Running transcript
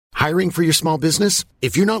Hiring for your small business?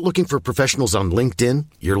 If you're not looking for professionals on LinkedIn,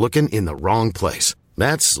 you're looking in the wrong place.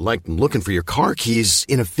 That's like looking for your car keys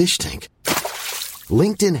in a fish tank.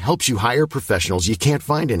 LinkedIn helps you hire professionals you can't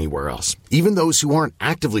find anywhere else, even those who aren't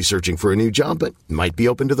actively searching for a new job but might be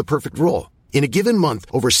open to the perfect role. In a given month,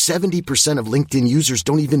 over 70% of LinkedIn users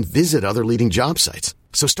don't even visit other leading job sites.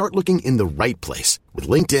 So start looking in the right place. With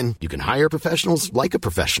LinkedIn, you can hire professionals like a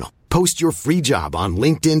professional. Post your free job on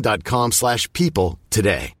linkedin.com/people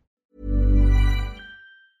today.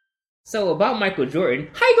 So about Michael Jordan,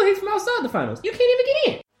 how you gonna hit from outside the finals? You can't even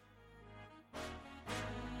get in.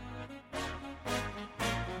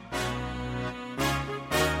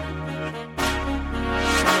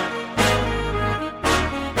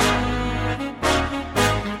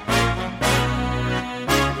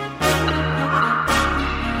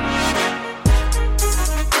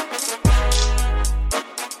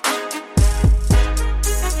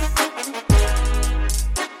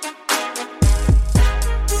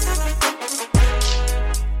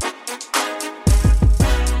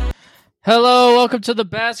 Hello, welcome to the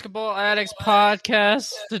Basketball Addicts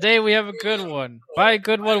Podcast. Today we have a good one. By a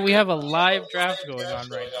good one, we have a live draft going on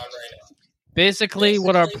right now. Basically,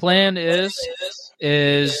 what our plan is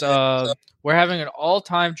we're having an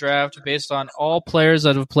all-time draft based on all players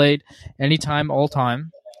that have played anytime, all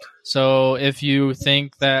time. So if you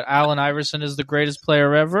think that Allen Iverson is the greatest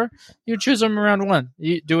player ever, you choose him in round one.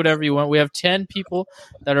 You do whatever you want. We have 10 people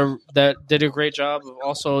that did a great job,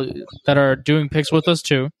 also that are doing picks with us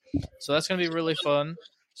too. So that's going to be really fun.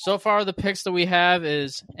 So far, the picks that we have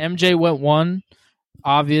is MJ went 1.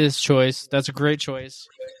 Obvious choice. That's a great choice.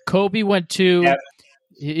 Kobe went 2. Yep.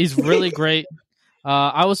 He's really great.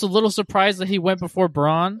 I was a little surprised that he went before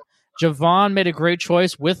Bron. Javon made a great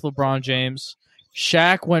choice with LeBron James.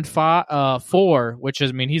 Shaq went 4, which is,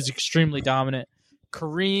 I mean, he's extremely dominant.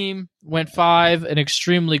 Kareem went 5, an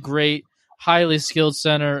extremely great, highly skilled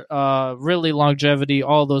center, really longevity,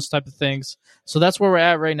 all those type of things. So that's where we're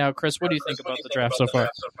at right now. Chris, what do you think about the draft so far?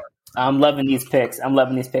 I'm loving these picks.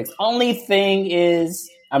 Only thing is,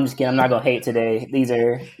 I'm just kidding. I'm not going to hate today. These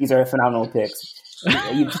are phenomenal picks.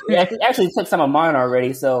 You actually took some of mine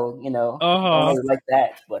already, so, I don't really like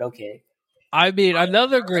that, but okay. I mean,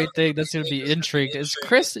 another great thing that's going to be intrigued is,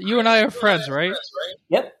 Chris, you and I are friends, right?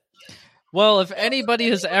 Yep. Well, if anybody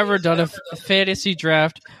has ever done a fantasy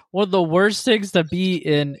draft, one of the worst things to be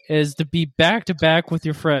in is to be back-to-back with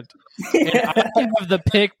your friend. And I have the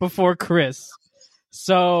pick before Chris.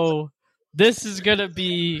 So this is going to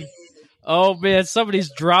be... Oh, man,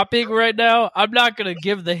 somebody's dropping right now. I'm not going to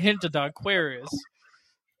give the hint to Don Quarius.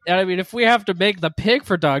 And I mean, if we have to make the pick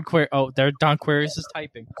for Don Quarius... Oh, there, Don Quarius is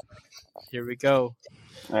typing. Here we go.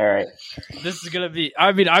 All right. This is going to be...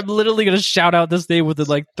 I mean, I'm literally going to shout out this name within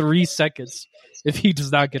like 3 seconds if he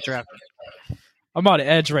does not get drafted. I'm on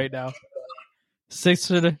edge right now. 6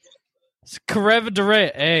 for the... Kevin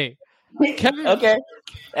Durant. Hey. Kevin, okay.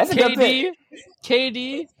 That's a good pick.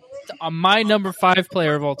 KD, my number 5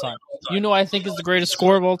 player of all time. I think is the greatest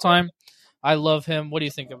scorer of all time. I love him. What do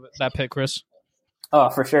you think of that pick, Chris? Oh,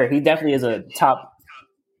 for sure. He definitely is a top...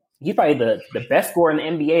 He's probably the best scorer in the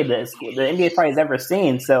NBA the NBA probably has ever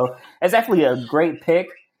seen. So it's definitely a great pick,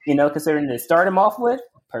 considering to start him off with.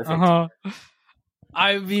 Perfect.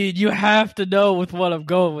 I mean, you have to know with what I'm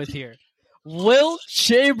going with here. Wilt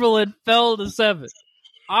Chamberlain fell to 7.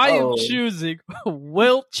 I am choosing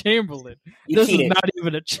Wilt Chamberlain. This is not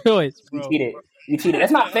even a choice, bro. You cheated.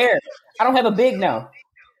 That's not fair. I don't have a big now.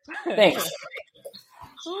 Thanks.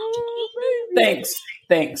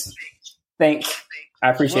 Thanks. I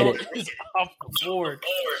appreciate it. Is off the board.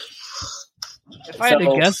 If I had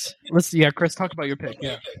to guess, Chris, talk about your pick.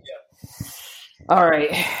 Yeah. All right.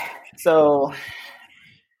 So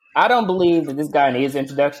I don't believe that this guy needs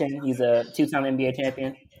introduction. He's a 2-time NBA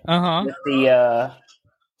champion. With the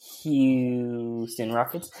Houston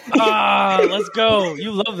Rockets. Let's go.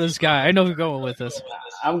 You love this guy. I know who's going with this.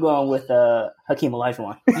 I'm going with Hakeem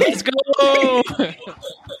Olajuwon. Let's go.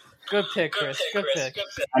 Good pick, Chris. Good pick.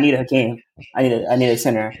 I need a Hakeem. I need a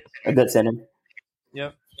center, a good center.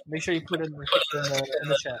 Yep. Make sure you put it in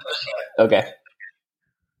the chat. Okay.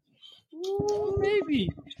 Ooh, maybe.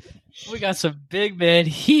 We got some big man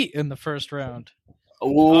heat in the first round.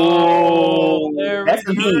 Ooh, there that's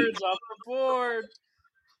we go. Off the board.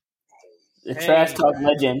 The trash talk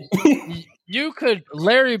legend. You could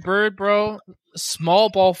Larry Bird, bro. Small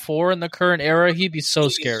ball 4 in the current era. He'd be so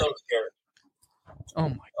scared. Oh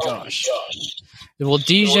my gosh. Well,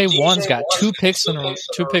 DJ1's got 2 picks in a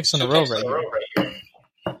row right here.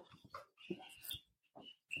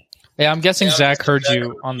 Yeah, I'm guessing Zach heard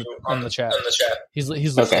you on the chat. He's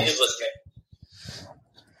listening. Okay.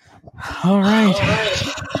 All right.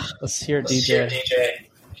 Let's hear DJ.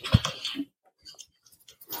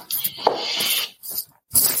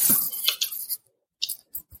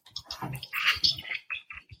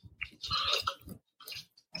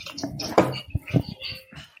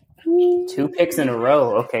 Two picks in a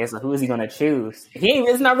row. Okay, so who is he going to choose?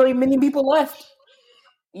 There's not really many people left.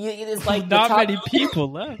 It's like not many people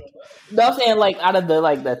left. No, I'm saying like out of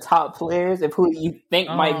the top players, if who you think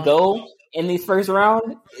might go in these first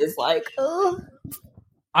round, it's like.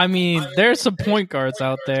 I mean, there's some point guards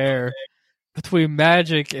out there between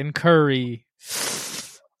Magic and Curry.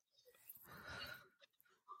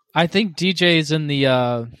 I think DJ's in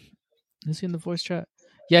the. Is he in the voice chat?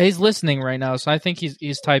 Yeah, he's listening right now, so I think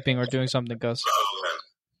he's typing or doing something, Gus.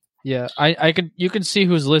 Yeah, you can see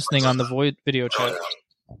who's listening on the video chat.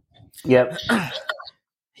 Yep.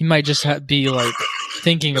 He might just be like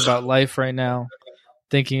thinking about life right now,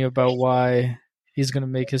 thinking about why he's gonna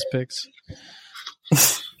make his picks. Yeah,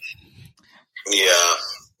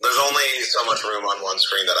 there's only so much room on one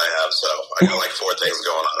screen that I have, so I got like 4 things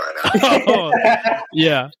going on right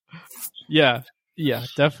now. Yeah,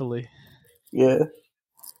 definitely. Yeah.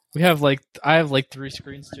 I have like 3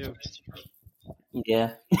 screens too.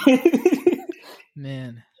 Yeah.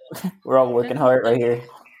 Man. We're all working hard right here.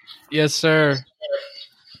 Yes, sir.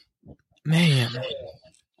 Man.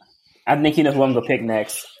 I think you know who I'm going to pick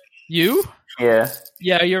next. You? Yeah.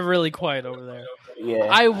 Yeah, you're really quiet over there. Yeah.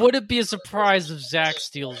 I wouldn't be surprised if Zach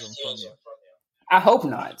steals them from you. I hope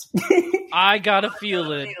not. I got a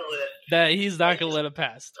feeling that he's not going to let it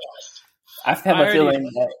pass. I have a feeling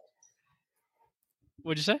that...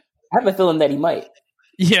 What'd you say? I have a feeling that he might.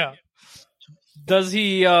 Yeah. Does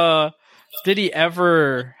he, did he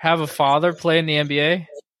ever have a father play in the NBA?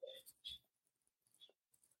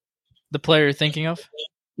 The player you're thinking of?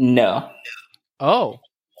 No. Oh.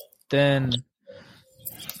 Then...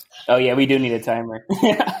 Oh, yeah, we do need a timer.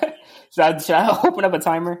 Should I open up a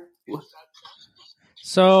timer?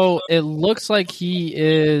 So, it looks like he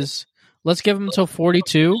is... Let's give him until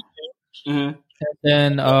 42. Mm-hmm.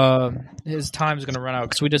 And then his time's going to run out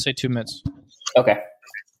because we just say 2 minutes. Okay.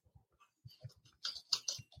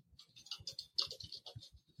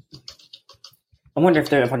 I wonder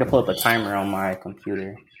if I can pull up a timer on my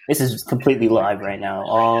computer. This is completely live right now.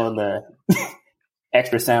 All the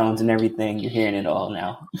extra sounds and everything, you're hearing it all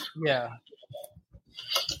now. Yeah.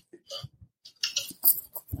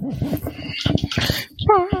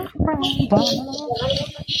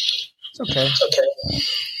 It's okay.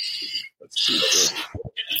 Let's see here.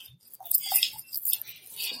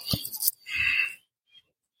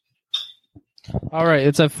 All right,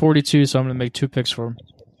 it's at 42, so I'm going to make 2 picks for him.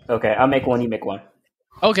 Okay, I'll make one, you make one.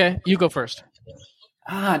 Okay, you go first.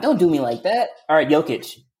 Don't do me like that. All right,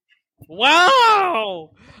 Jokic.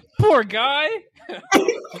 Wow! Poor guy.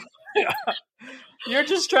 You're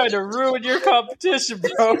just trying to ruin your competition,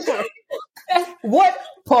 bro. What?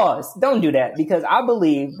 Pause. Don't do that, because I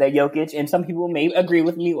believe that Jokic, and some people may agree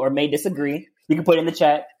with me or may disagree. You can put it in the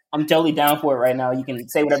chat. I'm totally down for it right now. You can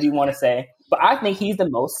say whatever you want to say. But I think he's the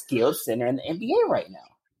most skilled center in the NBA right now.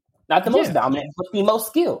 Not the most dominant, but the most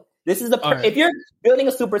skilled. This is if you're building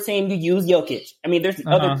a super team, you use Jokic. I mean, there's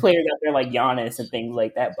other players out there like Giannis and things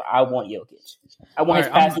like that, but I want Jokic. I want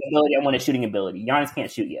his passing ability. I want his shooting ability. Giannis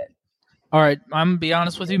can't shoot yet. All right, I'm going to be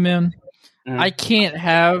honest with you, man. I can't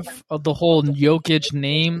have the whole Jokic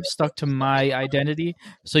name stuck to my identity,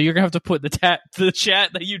 so you're going to have to put the chat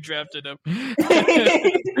that you drafted him.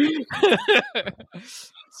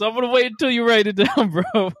 So I'm going to wait until you write it down,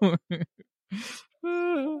 bro.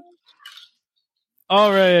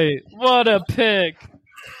 All right, what a pick.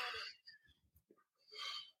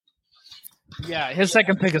 Yeah, his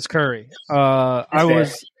second pick is Curry. Curry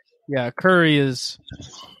is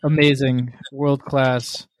amazing, world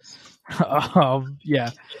class. Yeah.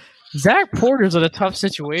 Zach Porter's in a tough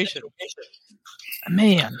situation.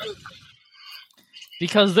 Man.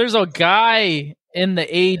 Because there's a guy in the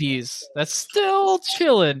 80s that's still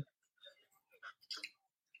chilling.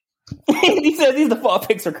 He says these default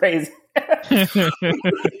picks are crazy. You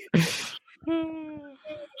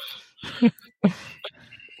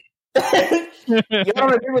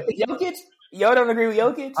don't agree with the Jokic? You don't agree with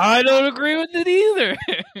Jokic? I don't agree with it either.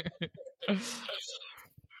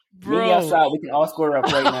 Bro. Meet me outside. We can all score up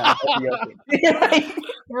right now.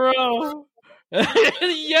 Bro.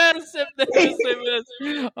 Yes,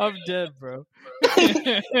 I'm dead, bro.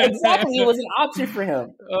 Exactly. It was an option for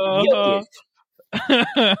him.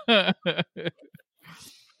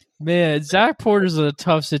 Man, Zach Porter's in a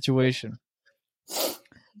tough situation.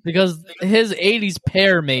 Because his 80s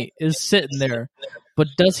pair mate is sitting there. But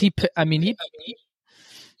does he...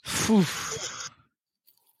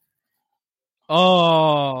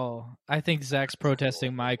 Oh. I think Zach's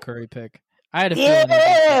protesting my Curry pick. I had a feeling.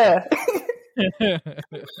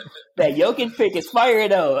 That Jokic pick is fire,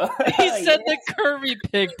 though. He said the Curry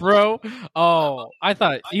pick, bro. Oh, I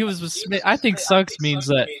thought he was with Smith. I think sucks means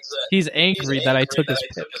that he's angry that I took his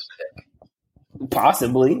pick.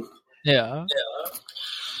 Possibly. Yeah.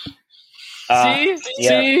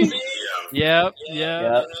 See? Yep.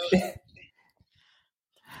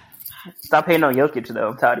 Stop hating on Jokic, though.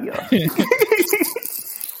 I'm tired of y'all.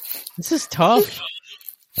 This is tough.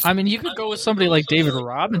 I mean, you could go with somebody like David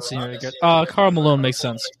Robinson. Karl Malone makes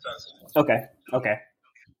sense. Okay.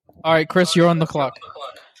 All right, Chris, you're on the clock.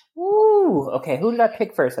 Woo. Okay, who did I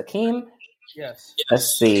pick first? Hakeem? Yes.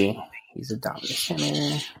 Let's see. He's a dominant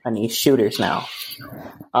center. I need shooters now.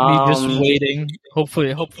 Me just waiting. Hopefully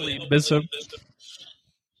you miss him.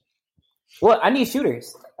 Well, I need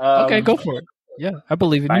shooters. Okay, go for it. Yeah, I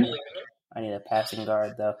believe in you. I need a passing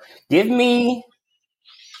guard, though. Give me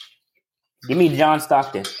John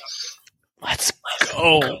Stockton. Let's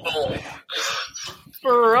go.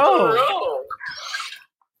 Bro.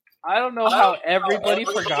 I don't know how everybody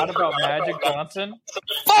forgot about Magic Johnson.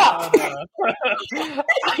 Fuck!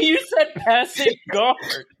 You said passing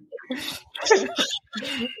guard.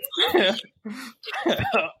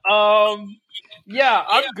 Yeah,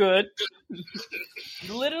 I'm good.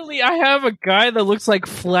 Literally, I have a guy that looks like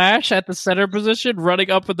Flash at the center position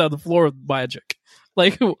running up and down the floor with Magic.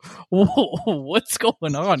 Like, what's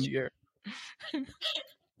going on here?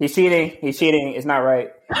 He's cheating. It's not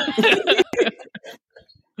right.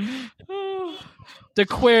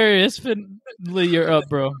 Aquarius, Finley, you're up,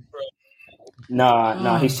 bro.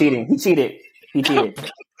 No, he's cheating. He cheated.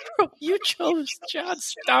 Bro, you chose John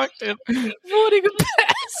Stockton, voting a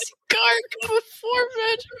passing guard before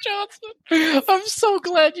Magic Johnson. I'm so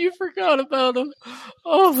glad you forgot about him.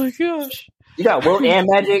 Oh my gosh. You got Wilt and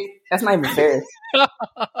Magic? That's not even fair.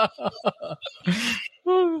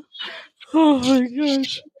 Oh my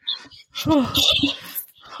gosh.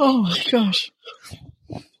 Oh my gosh.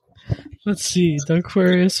 Let's see. The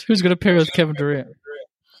Aquarius. Who's going to pair with Kevin Durant?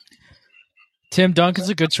 Tim Duncan's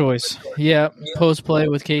a good choice. Yeah, post play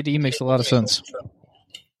with KD makes a lot of sense.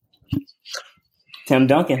 Tim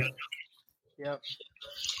Duncan. Yep.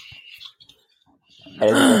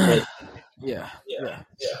 Yeah.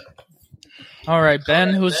 All right,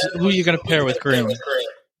 Ben. Who are you going to pair with Green?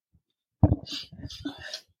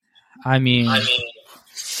 I mean,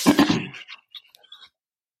 there's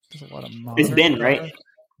a lot of it's Ben, right?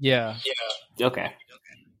 Yeah. Okay.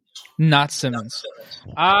 Not Simmons.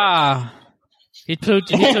 He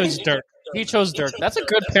chose Dirk. He chose Dirk. That's a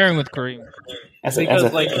good pairing with Kareem.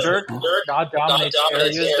 Because Dirk not dominates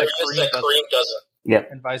areas that Kareem doesn't.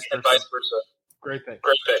 Yep. And vice versa. Great pick.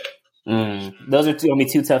 Those are going to be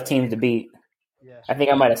two tough teams to beat. Yeah. I think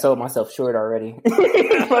I might have sold myself short already.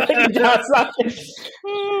 Oh my gosh.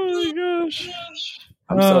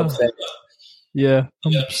 I'm so upset. Yeah,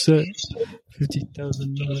 I'm upset.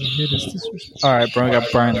 50,000 hit is this. All right, bro. I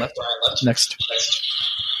got Brian left. Next.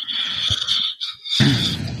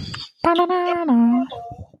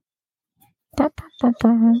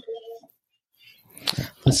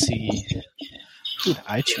 Let's see. Who did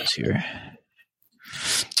I choose here?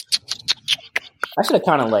 I should have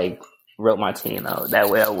kind of wrote my team out. That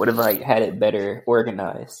way I would have had it better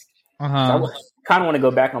organized. So I kind of want to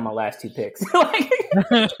go back on my last two picks.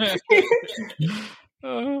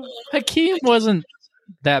 Hakeem wasn't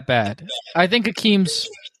that bad. I think Hakeem's.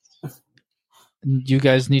 You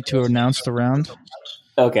guys need to announce the round.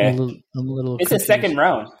 Okay. I'm a little it's confused. the second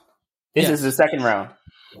round. This is the second round.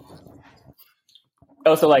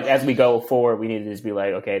 Oh, so as we go forward, we need to just be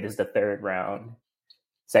okay, this is the third round,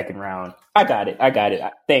 second round. I got it.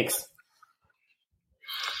 Thanks.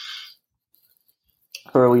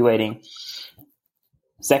 Who are we waiting?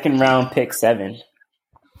 Second round, pick 7.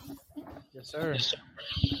 Yes, sir. It's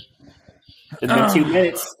been 2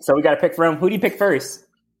 minutes, so we got to pick from. Who do you pick first?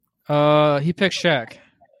 He picked Shaq.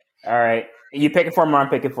 All right. You picking for him or I'm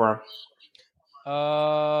picking for him?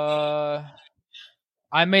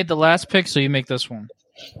 I made the last pick, so you make this one.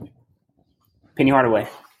 Penny Hardaway.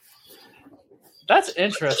 That's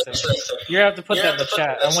interesting. You have to put that in the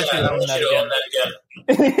chat. I want you to own that again.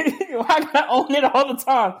 Why gotta own it all the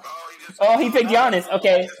time? Oh, he picked Giannis.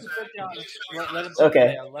 Okay. Let him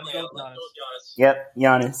okay. Let him go with Giannis. Yep,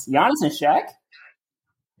 Giannis. Giannis and Shaq?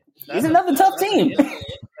 He's another tough team.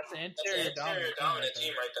 That's an interior dominant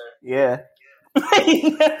team right there. Yeah.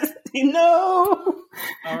 No.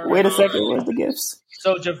 Right. Wait a second. Where's the gifts?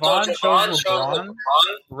 So Javon chose LeBron.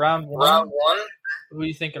 Round one. Who are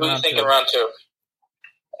you thinking round two?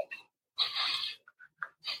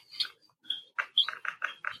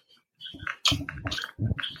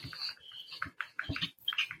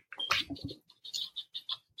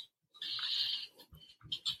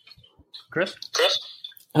 Chris?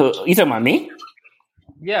 Who, you talking about me?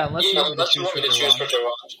 Yeah, unless you want me to choose for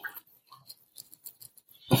Javon.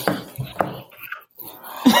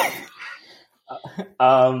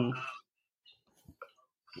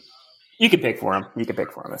 You can pick for him.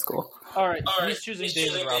 That's cool. All right. He's choosing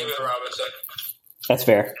David Robinson. That's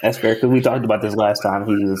fair. Because we talked about this last time.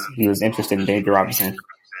 He was interested in David Robinson.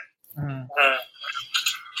 Mm-hmm.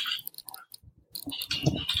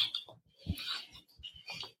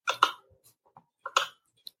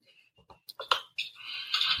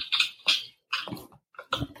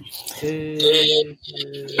 Okay.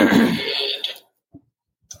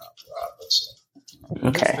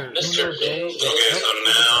 So now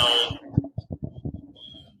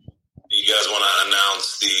you guys want to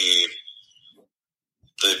announce the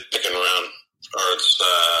picking round, or it's the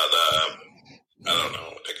I don't know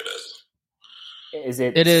what pick it is.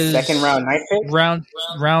 It is second round night pick? Round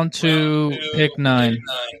 2, pick 9.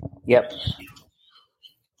 Yep.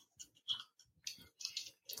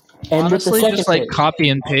 And honestly, just like copy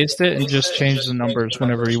and paste it and just change the numbers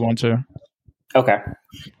whenever you want to. Okay.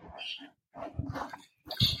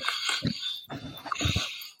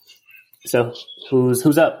 So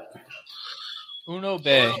who's up? Uno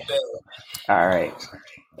Bay. All right.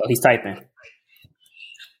 Well, he's typing.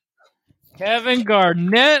 Kevin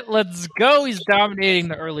Garnett, let's go. He's dominating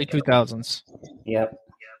the early 2000s. Yep.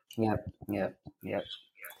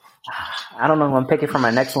 I don't know if I'm picking for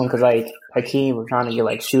my next one because like Hakeem, we're trying to get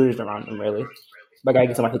like shooters around him really. But I gotta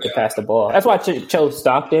get somebody who can pass the ball. That's why I chose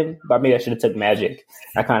Stockton, but maybe I should have took Magic.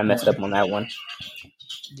 I kind of messed up on that one.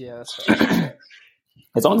 Yeah, that's right.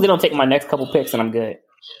 As long as they don't take my next couple picks, then I'm good.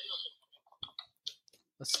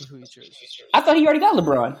 Let's see who he chose. I thought he already got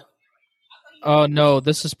LeBron. Oh, no,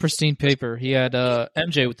 this is pristine paper. He had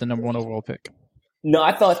MJ with the number 1 overall pick. No,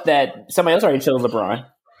 I thought that somebody else already chose LeBron.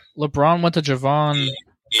 LeBron went to Javon.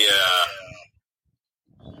 Yeah.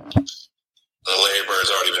 Larry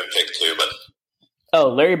Bird's already been picked too, but... Oh,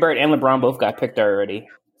 Larry Bird and LeBron both got picked already.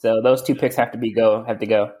 So those 2 picks have to go.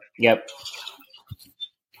 Yep.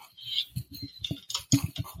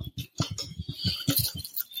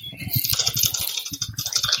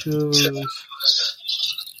 Choose.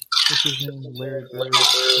 This is him, Larry Bird.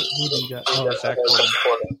 Who do you got? Oh, Zach Gordon.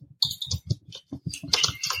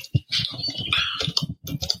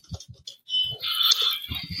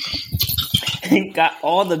 Got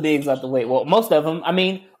all the bigs out the way. Well, most of them. I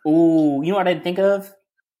mean, you know what I didn't think of?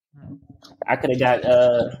 I could have got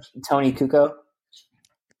Tony Kukoc.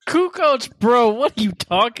 Kukoc, bro, what are you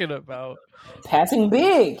talking about? Passing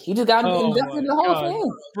big. He just got invested in the whole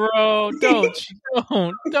thing. Bro,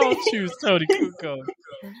 don't choose Tony Kukoc.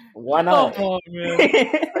 Why not? Come on, man.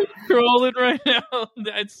 I'm trolling right now.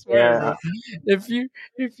 I swear. Yeah. If you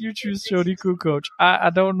choose Tony Kukoc, I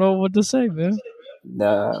don't know what to say, man.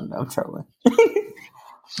 No, I'm trolling.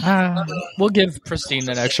 We'll give Pristine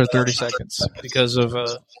an extra 30 seconds because of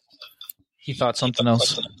he thought something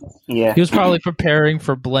else. Yeah. He was probably preparing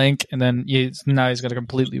for blank, and then now he's going to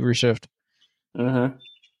completely reshift. Mm-hmm.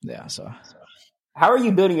 Yeah, so. How are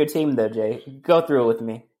you building your team, though, Jay? Go through it with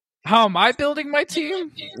me. How am I building my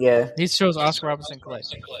team? Yeah. He chose Oscar Robertson Clay.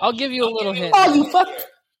 I'll give you a little hint. Oh, you fuck!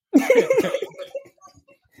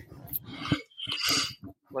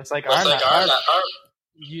 Looks like our podcast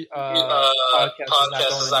is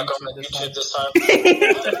not going to YouTube this time.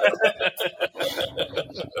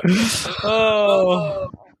 Oh.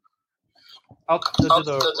 I'll do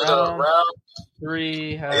the round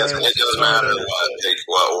 3 has... I guess it doesn't matter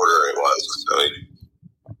what order it was. So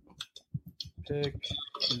pick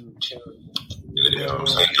 2.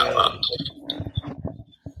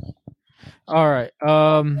 All right.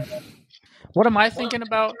 What am I thinking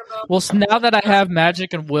about? Well, now that I have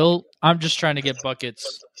Magic and Will, I'm just trying to get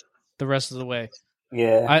buckets the rest of the way.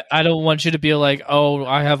 Yeah. I don't want you to be like, oh,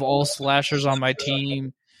 I have all slashers on my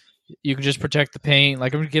team. You can just protect the paint.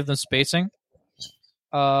 Like, I'm going to give them spacing.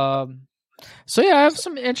 So yeah, I have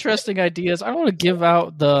some interesting ideas. I don't want to give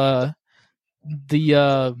out the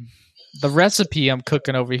recipe I'm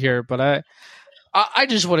cooking over here, but I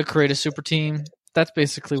just want to create a super team. That's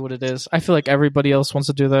basically what it is. I feel like everybody else wants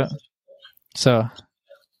to do that. So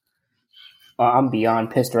I'm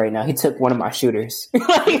beyond pissed right now. He took one of my shooters.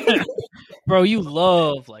 Bro, you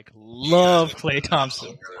love Klay Thompson.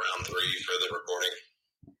 Round 3 for the recording.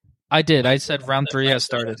 I did. I said round 3 has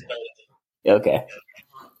started. Okay.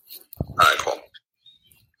 All right, cool.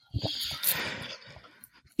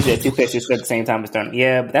 You did 2 pictures at the same time as starting.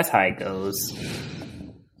 Yeah, but that's how it goes.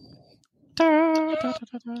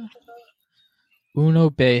 Uno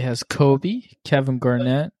Bay has Kobe, Kevin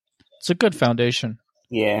Garnett. It's a good foundation.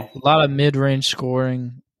 Yeah. A lot of mid-range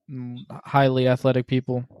scoring, highly athletic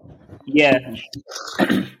people. Yeah.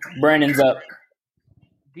 Brandon's up.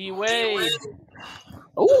 D Wade.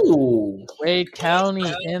 Ooh. Wade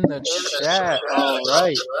County in the chat. All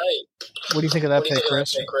right. What do you think of that pick,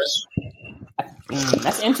 Chris?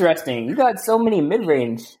 That's interesting. You got so many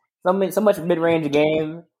mid-range, so much mid-range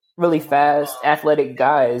game, really fast, athletic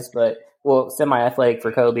guys, but semi-athletic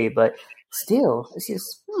for Kobe, but still, it's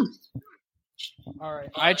just. All right.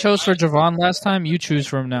 I chose for Javon last time. You choose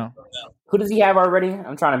for him now. Who does he have already?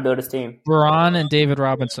 I'm trying to build his team. Braun and David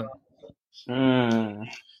Robinson.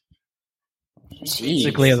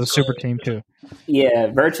 Basically has a super team too.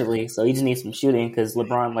 Yeah, virtually. So he just needs some shooting because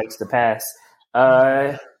LeBron likes to pass.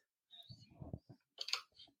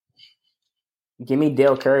 Give me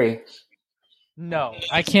Dale Curry. No,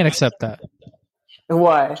 I can't accept that.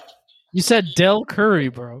 Why? You said Dale Curry,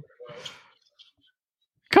 bro.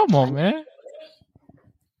 Come on, man.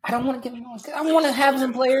 I don't want to give him. I want to have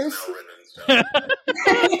some players. I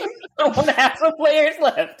want to have some players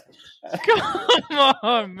left. Come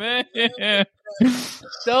on, man.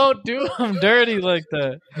 Don't do him dirty like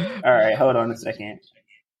that. All right, hold on a second.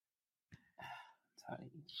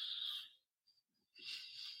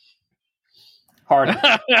 Harden.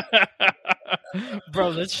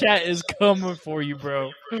 Bro, the chat is coming for you, bro.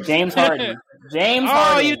 James Harden. Harden.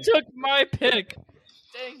 Oh, you took my pick.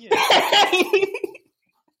 Dang it.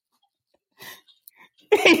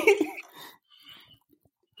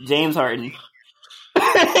 James Harden.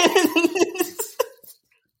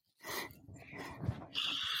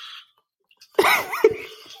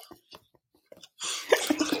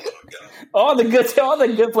 all the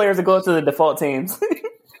good players are going to the default teams.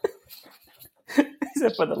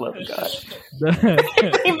 Except for the love of God.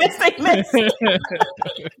 They missed.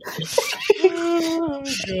 Oh,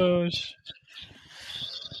 gosh.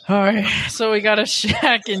 All right, so we got a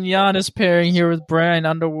Shaq and Giannis pairing here with Brian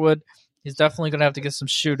Underwood. He's definitely going to have to get some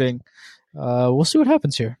shooting. We'll see what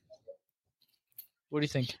happens here. What do you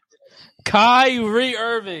think? Kyrie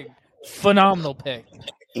Irving. Phenomenal pick.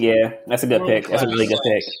 Yeah, that's a good pick. That's a really good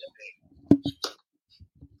pick.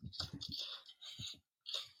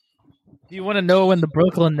 Do you want to know when the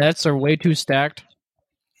Brooklyn Nets are way too stacked?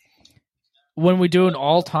 When we do an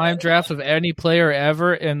all-time draft of any player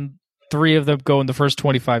ever, and 3 of them go in the first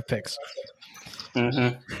 25 picks.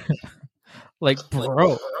 Mm-hmm. Like,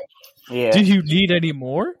 bro. Yeah. Do you need any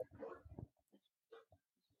more?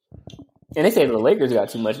 And they say the Lakers got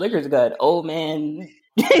too much. Lakers got old man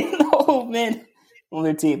on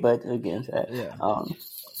their team, but again, yeah.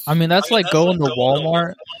 I mean, that's like going to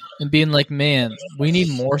Walmart and being like, man, we need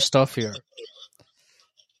more stuff here.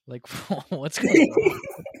 Like, what's going on?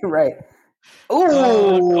 Right.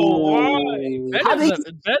 Ooh.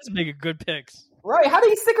 That's making good picks. Right. How do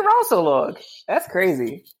you stick around so long? That's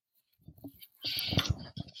crazy.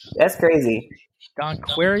 That's crazy.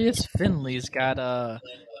 Donquarius Finley's got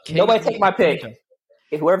nobody take my pick.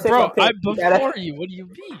 If whoever takes my pick, I'm before you. What do you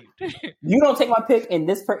mean? You don't take my pick, and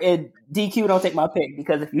DQ don't take my pick,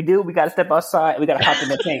 because if you do, we got to step outside. We got to hop in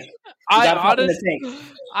the tank. I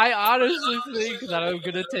honestly think that I'm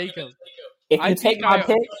gonna take him. If you take my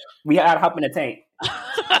pick, we got to hop in the tank.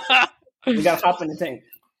 We got to hop in the tank.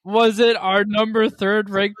 Was it our number 3rd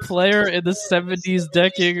ranked player in the 70s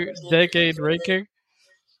decade ranking?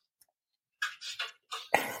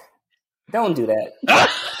 Don't do that.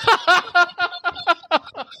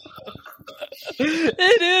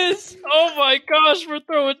 It is. Oh my gosh, we're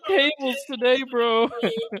throwing tables today, bro.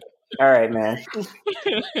 All right, man.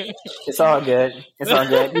 It's all good. It's all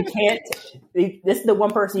good. You can't. This is the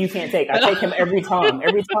one person you can't take. I take him every time.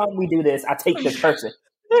 Every time we do this, I take this person.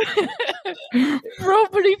 Bro,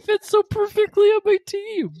 but he fits so perfectly on my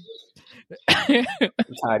team. I'm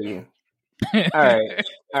tired of you. All right.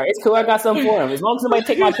 It's cool. I got something for him. As long as somebody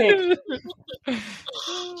take my pick.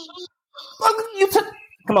 You took.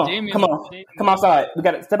 Come on. Come outside. We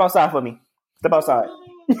got to step outside for me. Step outside.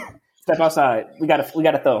 Step outside. We got to throw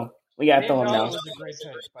him. We got to throw him now.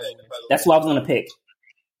 That's what I was going to pick.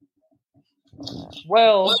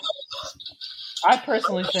 Well, I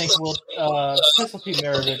personally think Pistol Pete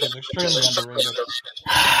Maravich is extremely underrated.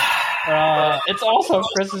 It's also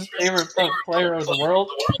Chris's favorite player of the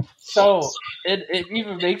world, so it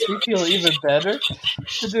even makes me feel even better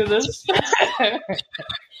to do this.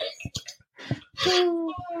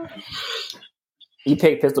 You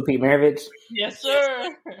picked Pistol Pete Maravich? Yes,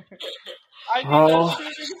 sir. I need that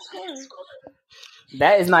shooting score.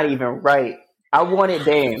 That is not even right. I wanted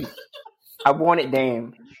Dame.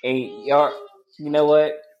 Hey, y'all, you know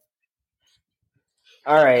what?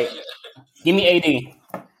 All right. Give me AD.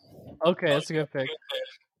 Okay, that's a good pick.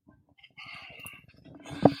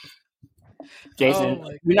 Jason,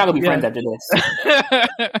 we're not going to be friends after this.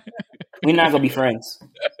 We're not gonna be friends.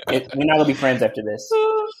 We're not gonna be friends after this.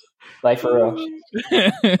 Like for real.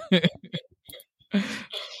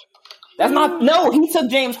 That's not. No, he took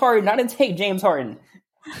James Harden. I didn't take James Harden.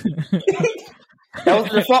 That was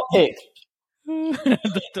the default pick.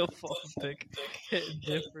 The default pick.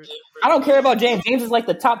 Different. I don't care about James. James is like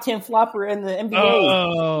the top 10 flopper in the NBA.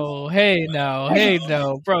 Oh, hey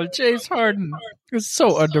no, bro. James Harden is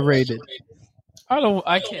so underrated.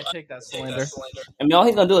 I can't take that slander. I mean, all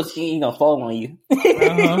he's gonna do is he's gonna fall on you.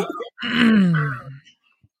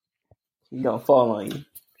 He's gonna fall on you.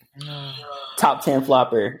 Top 10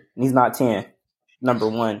 flopper. He's not 10. Number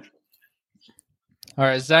 1. All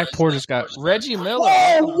right, Zach Porter's got Reggie Miller.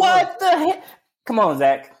 Whoa, what the heck? Come on,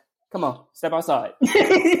 Zach. Come on, step outside.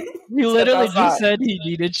 You literally just said he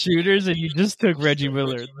needed shooters, and you just took Reggie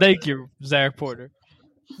Miller. Thank you, Zach Porter.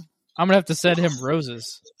 I'm gonna have to send him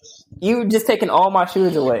roses. You just taking all my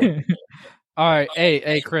shooters away. All right,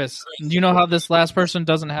 hey, Chris. You know how this last person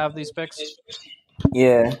doesn't have these picks?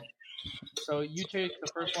 Yeah. So you take the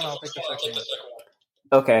first one. I'll take the second one.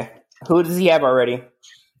 Okay. Who does he have already?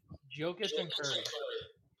 Jokic and Curry.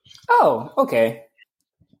 Oh, okay.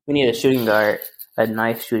 We need a shooting guard. A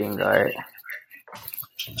nice shooting guard.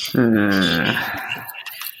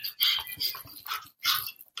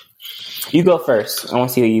 You go first. I want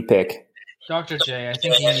to see who you pick. Dr. J, I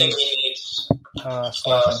think he needs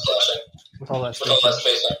slashing with all that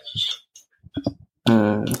spacing.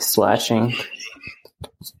 Slashing.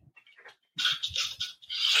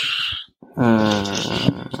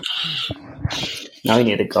 Now we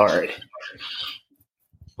need a guard.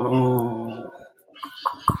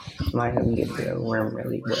 Might have to get the rim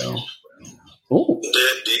really well. Ooh. Did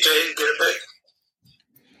DJ get a pick?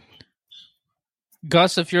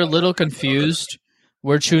 Gus, if you're a little confused,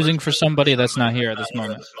 we're choosing for somebody that's not here at this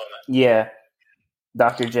moment. Yeah.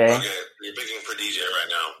 Dr. J. Okay, you're picking for DJ right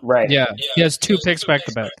now. Right. Yeah, he has 2 picks back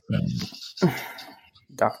to back.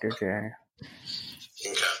 Dr. J. Okay.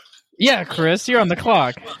 Yeah, Chris, you're on the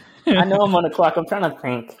clock. I know I'm on the clock. I'm trying to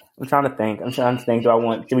think.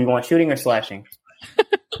 Do we want shooting or slashing?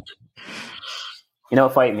 You know,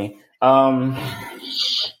 fight me.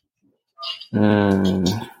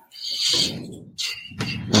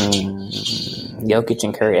 Jokic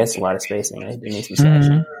and Curry. That's a lot of spacing. I need some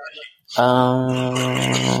slashing.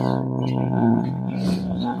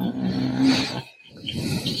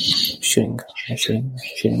 Shooting.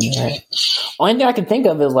 Only thing I can think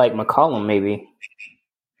of is like McCollum, maybe.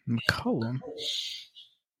 McCollum?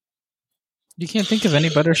 You can't think of any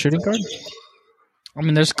better shooting guard? I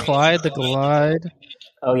mean, there's Clyde, the Glide.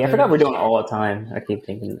 Oh, yeah, I forgot we're doing all the time. I keep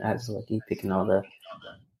thinking, I keep picking all the...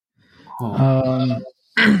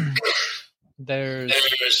 There's...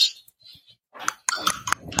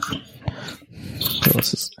 Who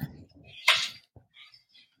else is...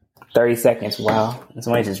 30 seconds, wow.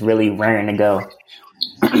 Somebody's just really raring to go.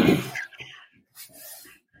 I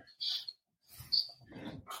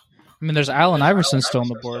mean, there's Allen Iverson still on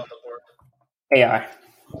the board. AI.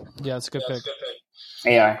 Yeah, it's a good pick.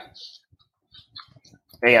 AI.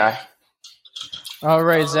 All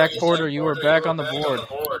right, Zach Porter, you are back on the board.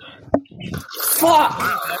 Fuck!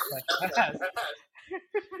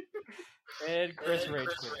 And Chris Rage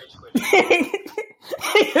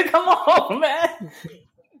quit. Come on, man.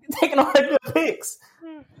 You're taking all the good picks.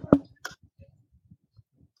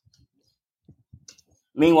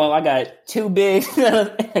 Meanwhile, I got 2 bigs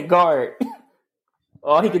and a guard.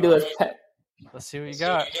 All he can do is... Let's see what you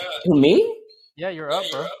got. Who, me? Yeah, you're up,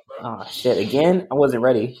 bro. Oh, shit. Again? I wasn't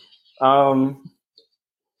ready. Fuck.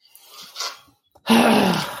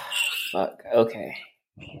 Okay.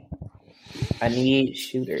 I need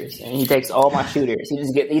shooters. And he takes all my shooters.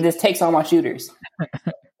 He just takes all my shooters.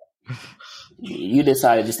 You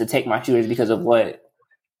decided just to take my shooters because of what?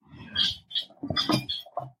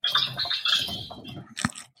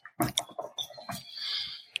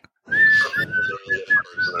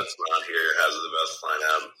 That's not here has the best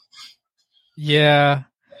lineup. Yeah.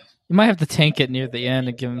 You might have to tank it near the end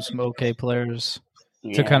and give him some okay players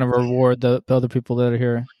to kind of reward the other people that are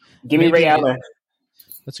here. Give me Ray Allen.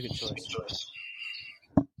 That's a good choice.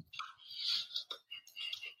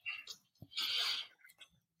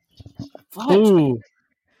 Ooh.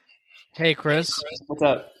 Hey, Chris. What's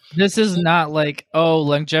up? This is not like,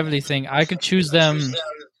 longevity thing. I could choose them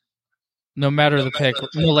no matter the pick.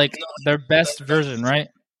 No, like their best version, right?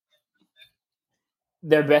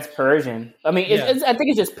 Their best version. I mean, I think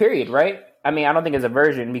it's just period, right? I mean, I don't think it's a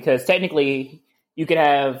version because technically you can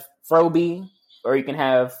have Froby or you can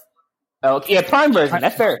have prime version.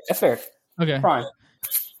 That's fair. Okay. Prime.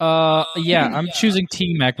 Yeah, I'm choosing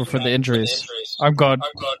T-Mac before the injuries. I'm gone.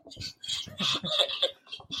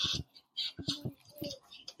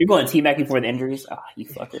 You're going T-Mac before the injuries? Ah, you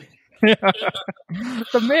fucker.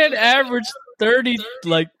 The man averaged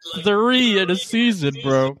 33 in a season,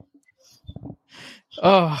 bro.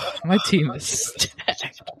 Oh, my team is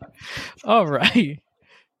stacked. All right.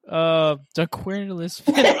 The Querulous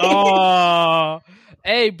Fin. Oh,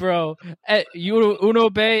 hey, bro. Hey, Uno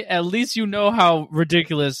Bay, at least you know how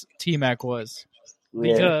ridiculous T-Mac was.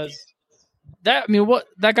 Because that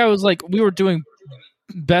guy was like, we were doing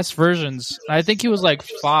best versions. I think he was like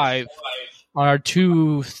 5 on our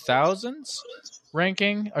 2000s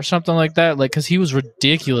ranking or something like that. Like, because he was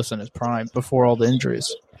ridiculous in his prime before all the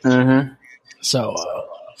injuries. Mm-hmm. So,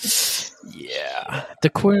 yeah. The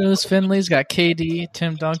Cornelius Finley's got KD,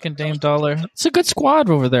 Tim Duncan, Dame Dollar. It's a good squad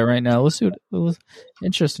over there right now. Let's see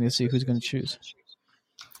interesting to see who's going to choose.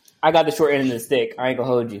 I got the short end of the stick. I ain't going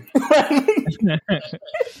to hold you.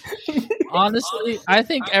 Honestly, I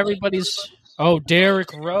think everybody's... Oh, Derrick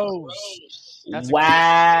Rose.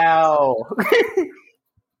 Wow.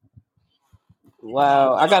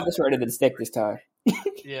 Wow. I got the short end of the stick this time.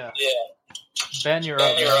 Yeah. Ben, you're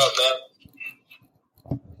up,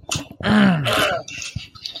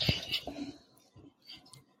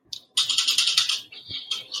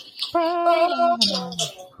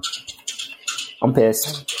 I'm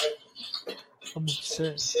pissed. I'm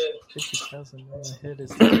upset. 50,000 hit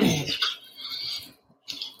is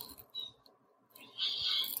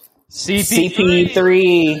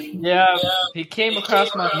CP3. Yeah, he came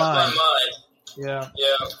across my mind. Yeah.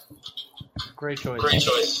 Great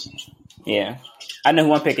choice. Yeah. I know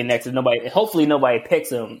who I'm picking next. Hopefully nobody picks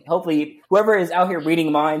him. Hopefully whoever is out here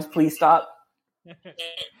reading minds, please stop.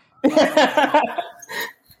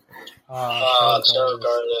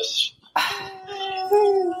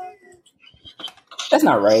 That's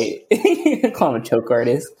not right. Call him a choke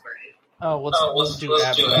artist. Oh, let's do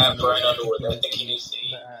Brian Underwood. I think he needs to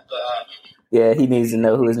eat that. Yeah, he needs to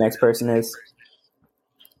know who his next person is.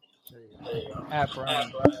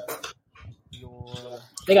 Brian.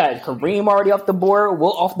 They got Kareem already off the board.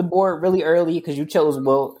 Wilt off the board really early because you chose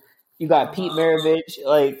Wilt. You got Pete Maravich.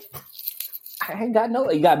 Like, I ain't got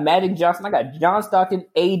no. You got Magic Johnson. I got John Stockton,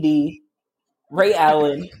 AD, Ray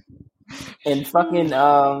Allen, and fucking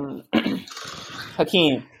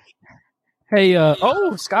Hakeem. Hey,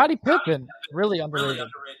 Scottie Pippen, really underrated.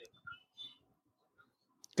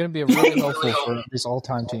 Going to be a really helpful for these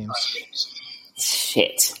all-time teams.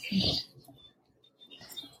 Shit.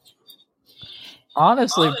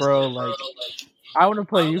 Honestly, bro, like, I want to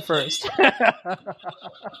play you first.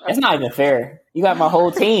 That's not even fair. You got my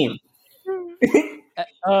whole team.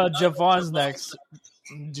 Javon's next.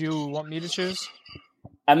 Do you want me to choose?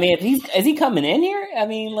 I mean, is he coming in here? I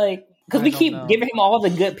mean, like, because we keep giving him all the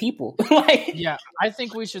good people. Yeah, I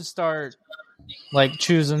think we should start like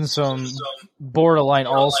choosing some borderline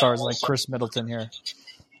all-stars like Chris Middleton here.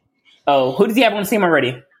 Oh, who does he have on the team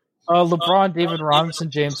already? LeBron, David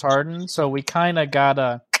Robinson, James Harden. So we kind of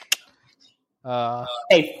gotta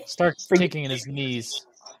start kicking in his knees.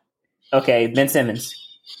 Okay, Ben Simmons.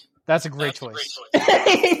 That's a great choice.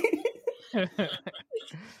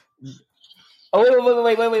 Oh wait!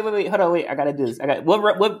 Hold on, wait! I gotta do this.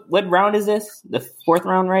 What round is this? The 4th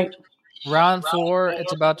round, right? Round 4.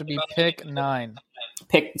 It's about to be pick 9.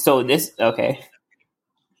 Okay. Pick 9. Yes,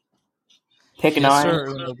 sir.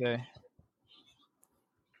 Okay.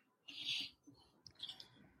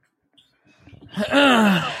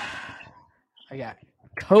 I got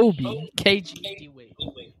Kobe, KG. Wait.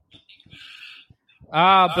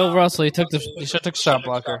 Bill Russell. He took shot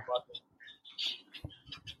blocker.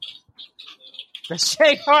 The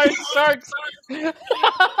Shake Hard Sharks.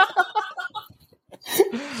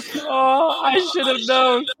 Oh, I should have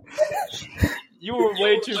known. You were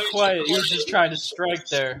way too quiet. You were just trying to strike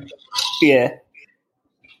there. Yeah.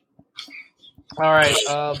 All right.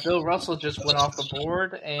 Bill Russell just went off the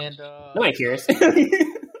board, and nobody cares. Nobody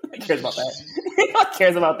cares about that. Nobody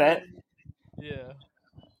cares about that. Yeah.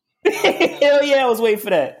 Hell yeah! I was waiting for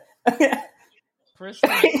that. Preston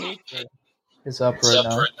Taker is up right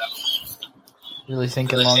now. Really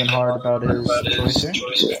thinking long and hard about his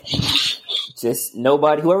choice here. Just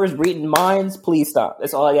nobody. Whoever's reading minds, please stop.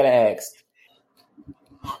 That's all I gotta ask.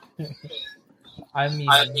 I mean,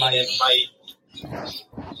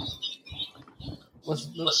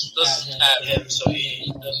 let's add him so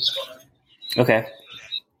he doesn't score. Okay.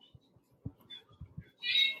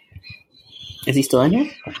 Is he still in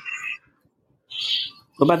here?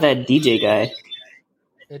 What about that DJ guy?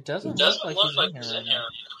 It doesn't look like he's in here right now.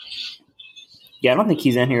 Yeah, I don't think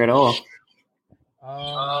he's in here at all.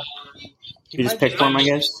 You just picked one, I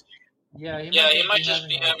guess? Yeah, he might just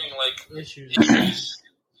be having like issues.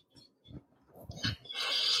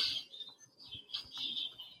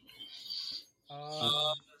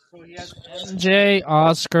 So he has MJ,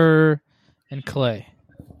 Oscar, and Clay.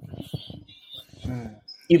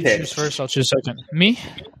 You pick. Choose first. I'll choose second. Me?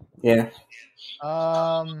 Yeah.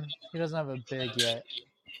 He doesn't have a big yet.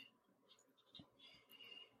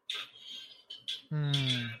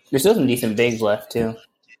 There's still some decent bigs left too.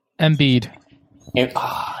 Embiid. And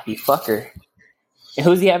you fucker. And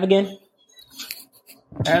who's he have again?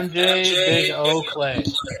 MJ, Big O, Clay.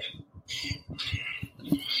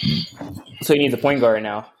 So he needs a point guard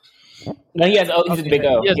now. No, he has. Oh, he's a big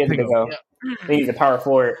O. He has a big O. Yeah. He needs a power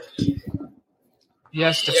forward.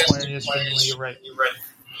 Yes, disappointed. Yes, you're right.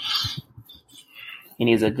 He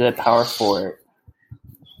needs a good power forward.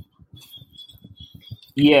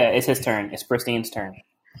 Yeah, it's his turn. It's Pristine's turn.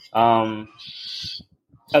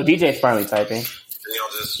 DJ's finally typing.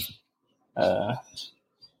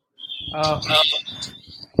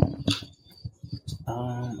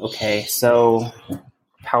 Okay, so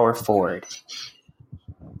power forward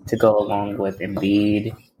to go along with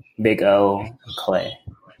Embiid, Big O, and Clay.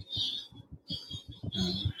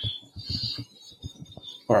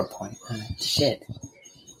 Or a point. Shit.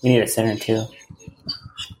 We need a center too.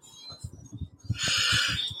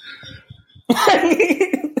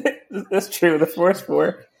 That's true. The force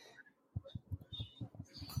four.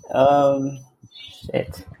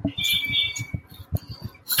 Shit.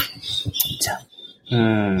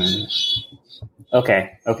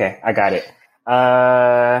 Okay. I got it.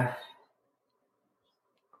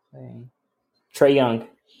 Trae Young.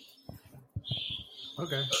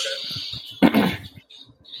 Okay.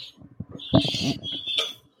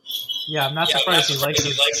 Yeah, I'm not surprised he likes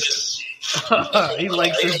this. He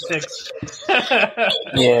likes his picks.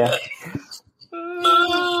 Yeah.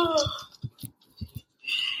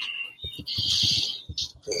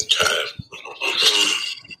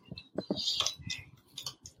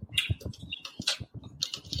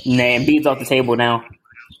 Nah, Embiid's off the table now.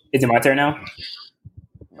 Is it my turn now?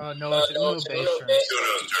 No, it's Uno's turn.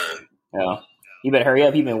 Oh. You better hurry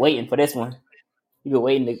up. You've been waiting for this one. You've been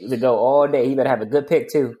waiting to go all day. You better have a good pick,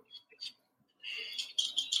 too.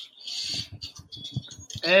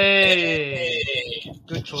 Hey!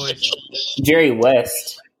 Good choice. Jerry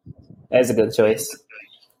West. That's a good choice.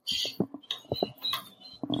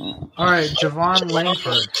 All right, Javon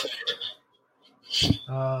Langford.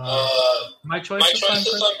 My choice this time,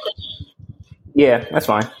 Chris? Yeah, that's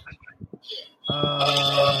fine.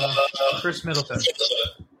 Chris Middleton.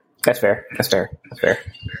 That's fair.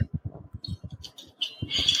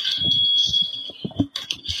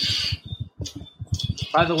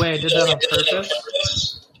 By the way, I did that on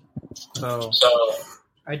purpose. So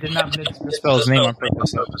I did not misspell his name on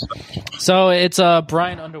purpose. So it's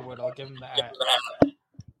Brian Underwood. I'll give him the at.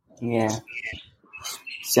 Yeah.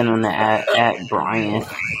 Send him the at Brian.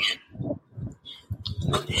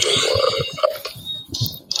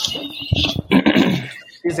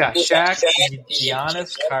 He's got Shaq,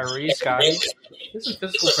 Giannis, Kyrie, Scotty. This is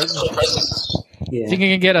physical presence. Yeah. I think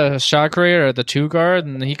he can get a shot creator at the 2 guard,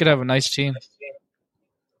 and he could have a nice team.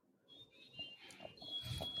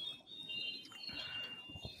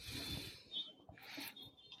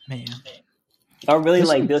 Man. I really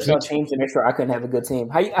like build your teams to make sure I couldn't have a good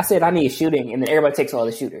team. I said I need shooting, and then everybody takes all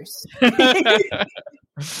the shooters.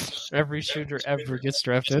 Every shooter ever gets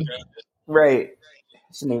drafted. Right.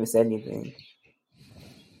 Shouldn't even say anything.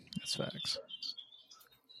 That's facts.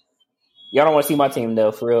 Y'all don't want to see my team,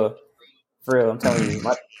 though, for real. For real, I'm telling you.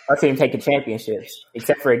 Our team taking championships,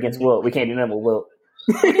 except for against Wilt. We can't do nothing with Wilt.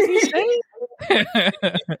 What did you say?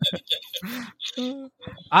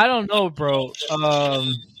 I don't know, bro.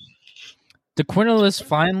 The Quinterless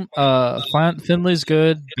Finley's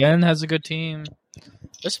good. Ben has a good team.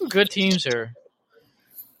 There's some good teams here.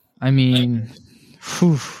 I mean,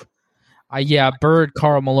 Bird,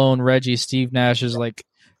 Karl Malone, Reggie, Steve Nash is like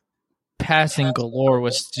passing galore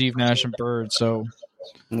with Steve Nash and Bird. So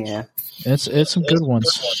yeah, it's some good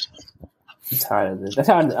ones. I'm tired of this. That's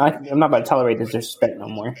how I'm not about to tolerate this disrespect no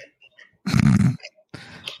more.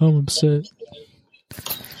 I'm upset.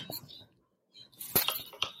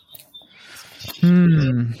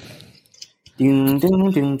 It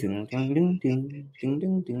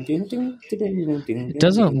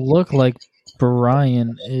doesn't look like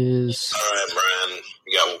Brian is. All right, Brian.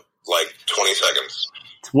 You got like 20 seconds.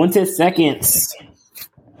 20 seconds.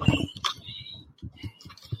 All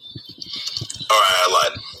right, I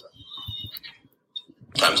lied.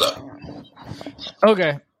 Time's up.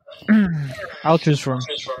 Okay. I'll choose for him.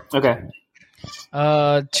 Okay.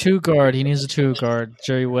 2 guard. He needs a 2 guard.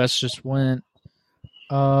 Jerry West just went.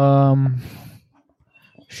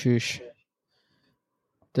 Shoosh.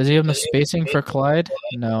 Does he have the spacing for Clyde?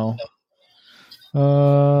 No.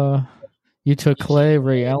 You took Clay.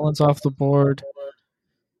 Ray Allen's off the board.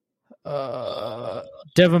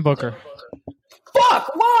 Devin Booker.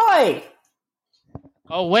 Fuck! Why?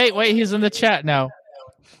 Oh, wait. He's in the chat now.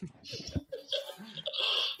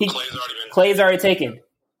 Clay's already taken.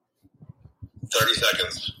 30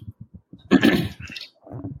 seconds.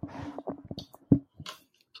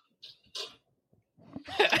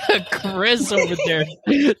 Chris over there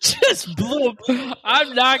just blew up.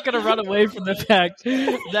 I'm not going to run away from the fact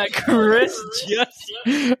that Chris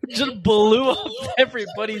just blew up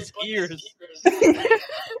everybody's ears.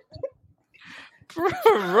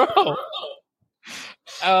 Bro.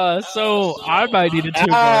 So I might need a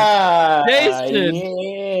 2-guard. Jason.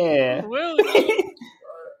 Yeah. Will.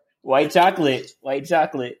 White chocolate. Jay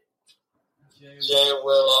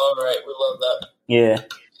Will, all right. We love that. Yeah.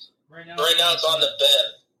 Right now it's on the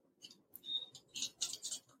bench.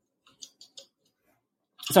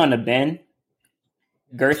 It's on the Ben.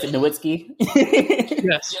 Girth Nowitzki.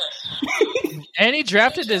 Yes. And he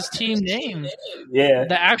drafted his team name. Yeah.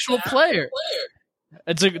 The actual player.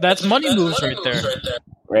 That's money moves right there.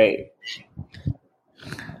 Right.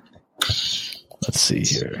 Let's see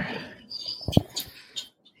here.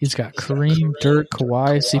 He's got Kareem, Dirk,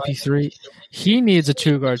 Kawhi, CP3. He needs a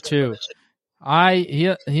 2-guard too.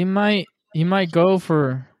 He might go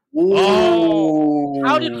for. Ooh. Oh,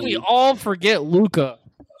 how did we all forget Luka?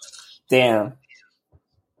 Damn.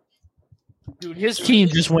 Dude, his team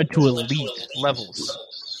just went to elite levels.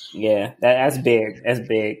 Yeah, that's big. That's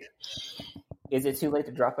big. Is it too late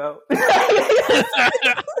to drop out?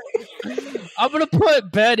 I'm gonna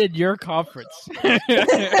put Ben in your conference.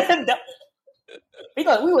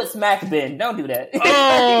 Because we would smack Ben. Don't do that.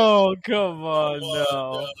 Oh, come on,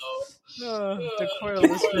 no. Declare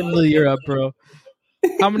this middle year up, bro.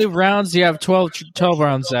 How many rounds do you have? 12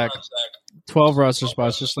 rounds, Zach. 12 roster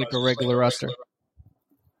spots, just like a regular roster.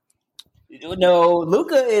 No,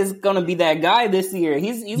 Luka is gonna be that guy this year.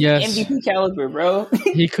 He's yes. MVP caliber, bro.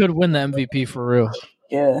 He could win the MVP for real.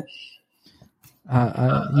 Yeah.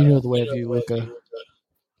 You know the way I view Luka.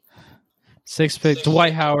 6th pick,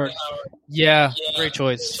 Dwight Howard. Yeah, great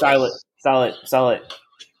choice. Solid.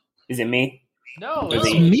 Is it me? No,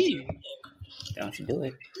 it's me. Don't you do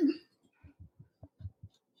it.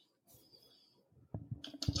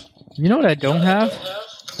 You know what I don't have?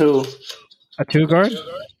 Who? A 2-guard?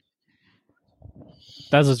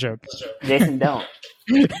 That's a joke. Jason don't.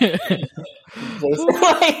 Jason,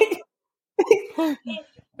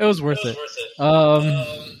 it was worth it.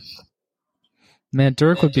 Man,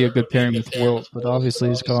 Dirk would be a good pairing with Wilt, but obviously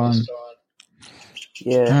he's gone.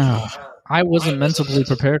 Yeah. I wasn't mentally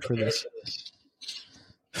prepared for this.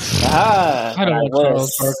 I don't want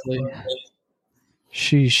Charles Barkley.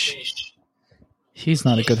 Sheesh. He's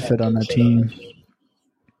not a good fit on that team.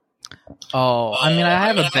 Oh, I mean, I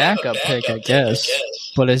have a backup pick, I guess,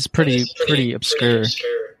 but it's pretty obscure.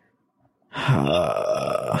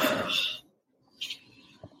 How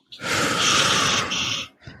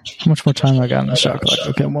much more time I got in the shot clock?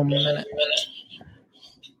 Okay, 1 more minute.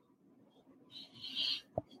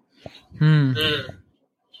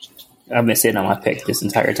 I've been sitting on my pick this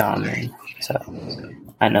entire time, man. So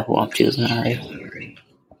I know who I'm choosing already.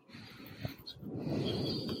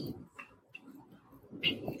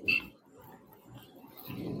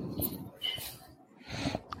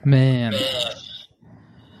 Man.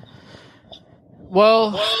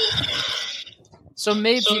 Well, so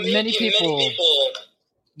many people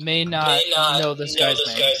may not know this guy's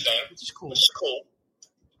name, which is cool.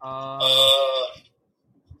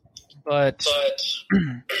 But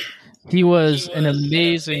he was an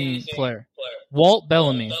amazing player. Walt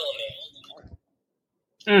Bellamy.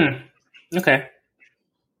 Okay.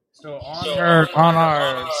 So on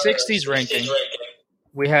our 60s ranking,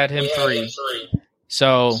 we had him 3.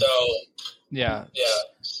 So, yeah.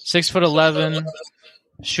 6'11",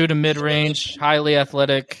 shoot a mid-range, highly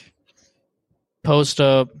athletic, post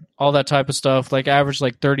up, all that type of stuff. Like averaged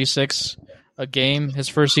like 36 a game his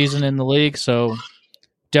first season in the league. So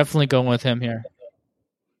definitely going with him here.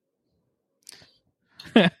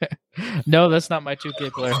 No, that's not my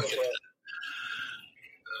 2K player.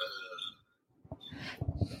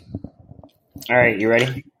 All right, you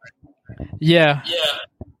ready? Yeah.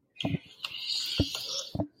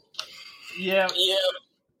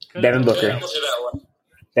 Devin Booker.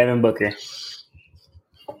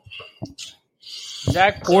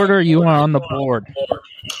 Zach Porter, you are on the board.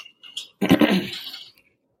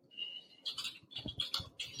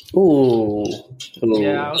 Ooh.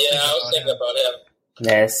 Yeah, I was thinking about him.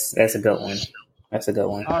 That's a good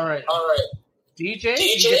one. All right. DJ,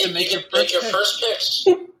 you get to make your first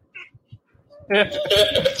pick.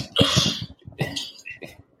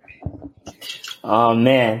 Oh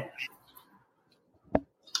man.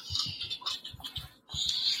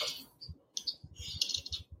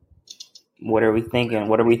 What are we thinking?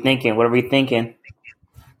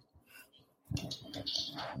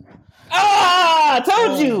 Ah! I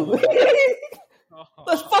told you!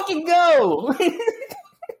 Let's fucking go!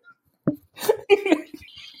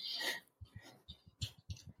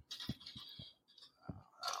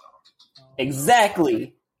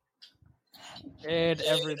 Exactly. And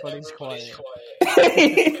everybody's quiet.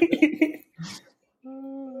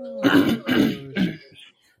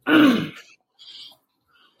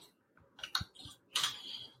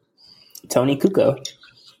 Tony Kukoc.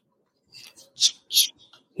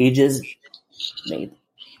 He just made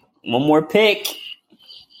one more pick.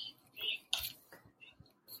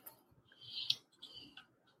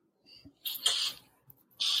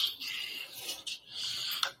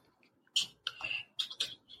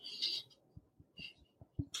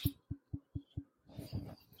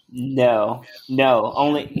 No,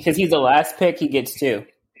 only because he's the last pick. He gets 2.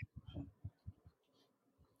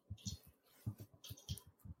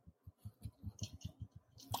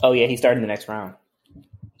 Oh yeah, he started in the next round.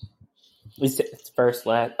 It's first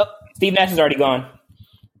last. Oh, Steve Nash is already gone.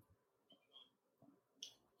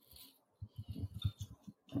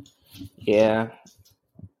 Yeah,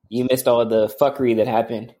 you missed all of the fuckery that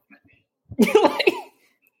happened.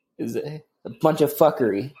 It's a bunch of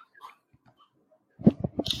fuckery.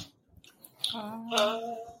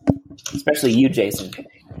 Especially you, Jason.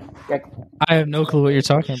 I have no clue what you're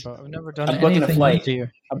talking about. I've never done anything to you.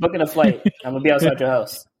 I'm booking a flight. I'm going to be outside your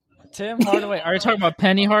house. Tim Hardaway. Are you talking about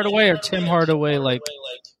Penny Hardaway or Tim Hardaway? Are you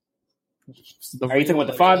talking about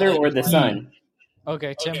the father or the son?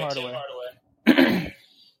 Okay, Tim Hardaway.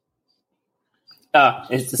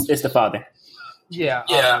 It's the father. Yeah,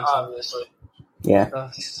 obviously. Yeah.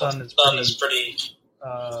 The son is pretty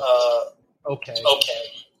okay.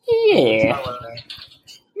 Yeah.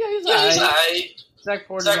 He's alright. Zach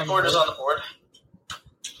Porter's on the board.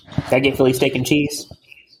 Can I get Philly steak and cheese?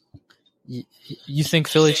 You think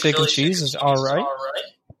Philly steak and cheese is all right?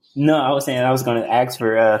 No, I was saying I was going to ask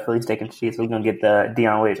for Philly steak and cheese. So we're going to get the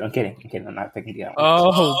Dion Waiters. I'm kidding. I'm not picking Dion Waiters.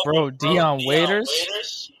 Oh, bro, Dion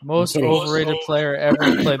Waiters? Most overrated player ever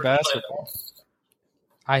to play basketball.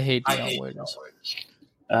 I hate Dion Waiters.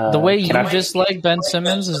 The way you dislike Ben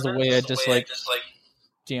Simmons is the way I dislike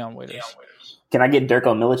Dion Waiters. Can I get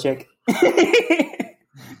Dirko Milicic?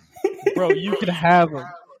 Bro, you could have him.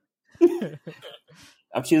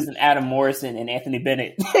 I'm choosing Adam Morrison and Anthony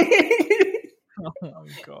Bennett. Oh my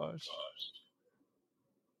gosh.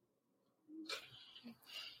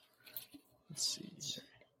 Let's see.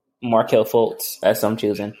 Markelle Fultz. That's what I'm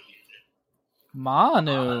choosing.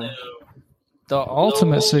 Manu. The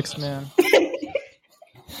ultimate 6-man.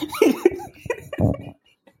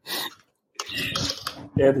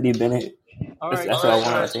 Anthony Bennett. That's what I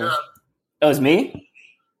wanted to say. That was me?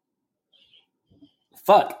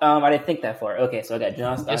 Fuck. I didn't think that far. Okay, so I got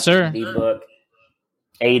John Stockton, yes, sir. D-Book,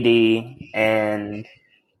 AD, and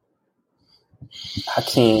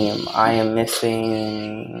Hakeem. I am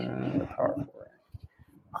missing the power forward.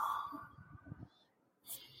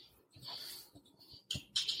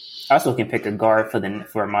 I also can pick a guard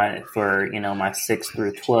for my 6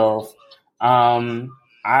 through 12.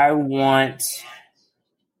 I want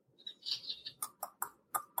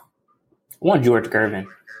George Gervin.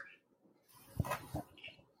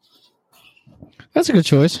 That's a good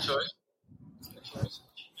choice.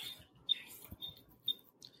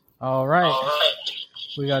 All right.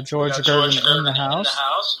 We got George Gervin in the house.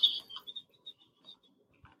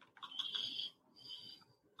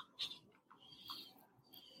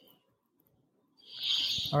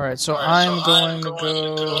 All right, so I'm going to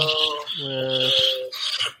go with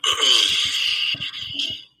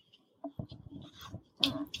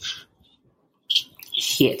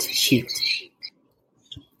Shoot.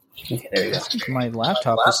 Okay, there you go. My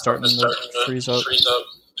laptop is starting to freeze up.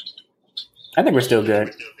 I think we're still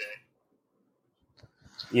good.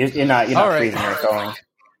 You're not freezing or falling.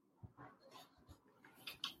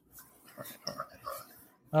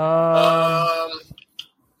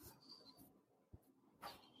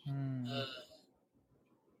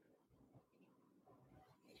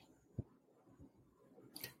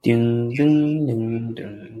 Dun, dun, dun,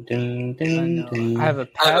 dun, dun, dun, I have a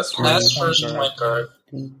pass first point guard.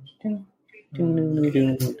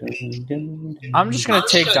 I'm just going to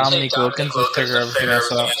take Dominique Wilkins and figure everything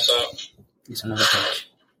else out. He's another coach.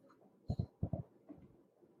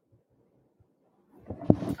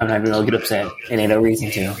 I'm not even going to get upset. It ain't no reason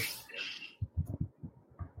to.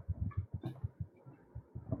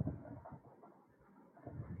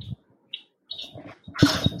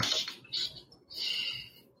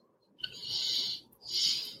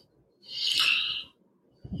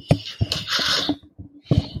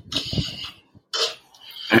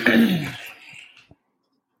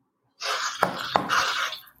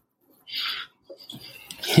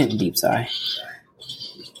 Deep sigh.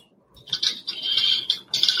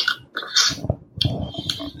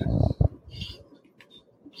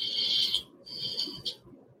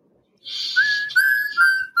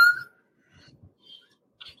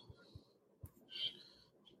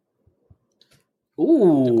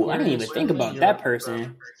 Ooh, I didn't even think about that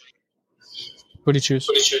person. Who do you choose?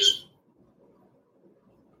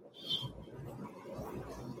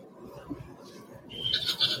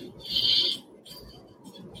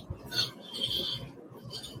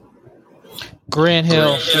 Grant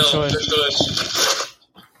Hill. Good choice.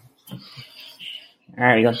 All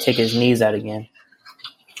right, you're gonna take his knees out again.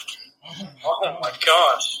 Oh my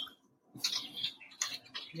gosh.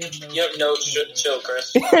 You have no chill,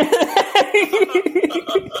 Chris.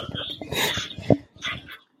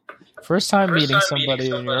 First time meeting somebody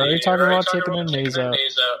and you're already talking about taking their knees out.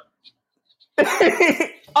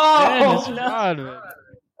 Oh, Man, no. God, man.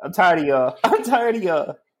 I'm tired of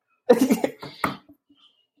y'all.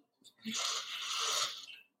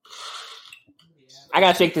 I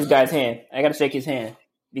gotta shake this guy's hand. I gotta shake his hand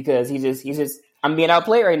because he's just. I'm being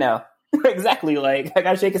outplayed right now. Exactly. Like I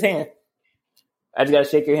gotta shake his hand. I just gotta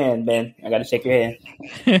shake your hand, Ben. I gotta shake your hand.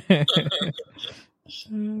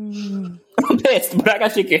 I'm pissed, but I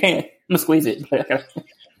gotta shake your hand. I'm gonna squeeze it, but I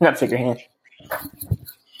gotta shake your hand.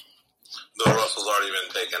 Bill Russell's already been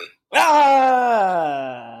taken.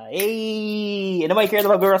 Hey, nobody cares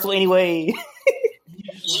about Bill Russell anyway. You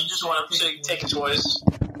just want to take a choice.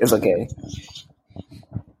 It's okay.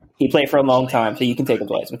 He played for a long time, so you can take him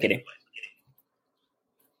twice. I'm kidding.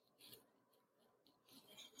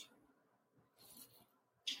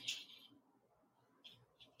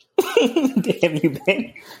 Damn you,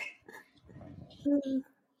 Ben.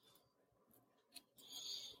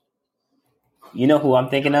 You know who I'm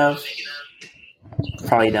thinking of?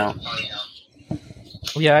 Probably don't.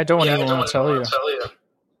 Yeah, I don't even want to tell you. At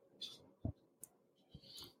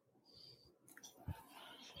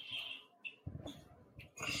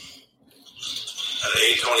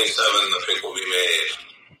 8:27, the pick will be made.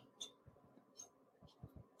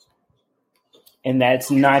 And that's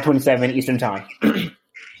 9:27 Eastern Time.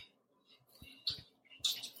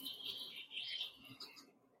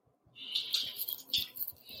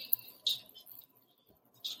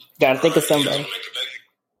 Gotta think of somebody.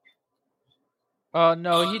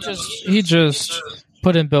 No, he just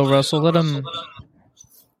put in Bill Russell. Let him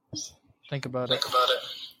think about it.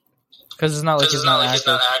 Because it's not like he's not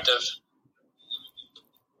active.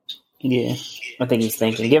 Yeah, I think he's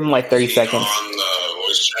thinking. Give him like 30 seconds. On the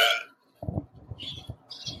voice chat.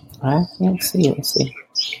 Let's see. He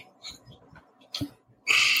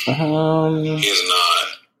is not.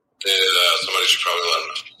 Somebody should probably let him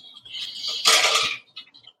know.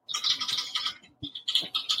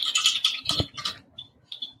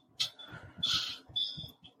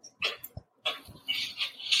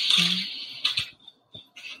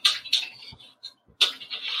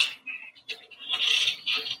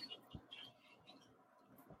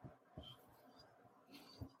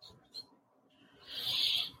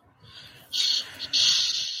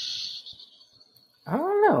 I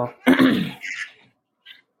don't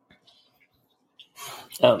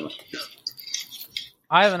know.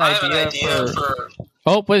 I have an idea for...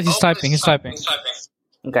 Oh, wait, he's typing.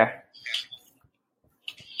 Okay.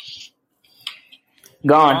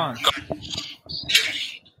 Gone.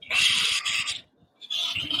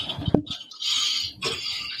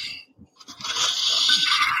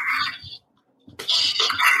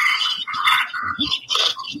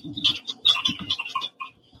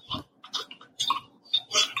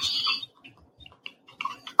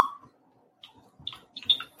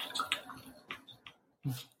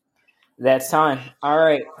 That's time. All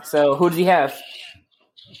right. So who does he have?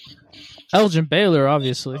 Elgin Baylor,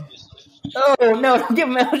 obviously. Oh, no. Don't give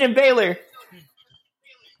him Elgin Baylor.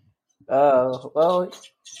 Oh, well,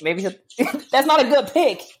 maybe he'll... That's not a good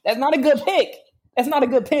pick. That's a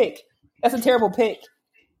terrible pick.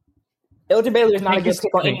 Elgin Baylor is not a good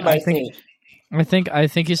pick on anybody's team. I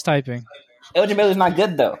think he's typing. Elgin Baylor's not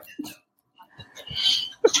good, though.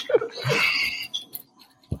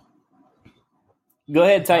 Go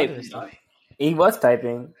ahead, type. He was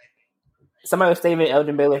typing. Somebody was stating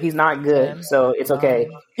Elgin Baylor. He's not good, so it's okay.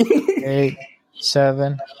 8,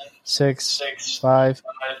 7, 6, 5,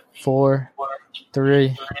 4,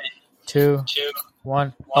 3, 2,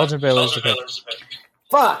 1. Elgin Baylor is the pick.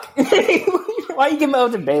 Fuck! Why you give him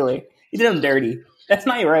Elgin Baylor? You did him dirty. That's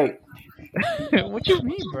not right. What you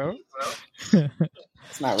mean, bro?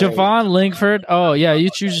 It's not right. Javon Langford. Oh, yeah, you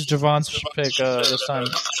choose Javon's pick this time,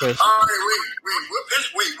 Chris. All right, wait.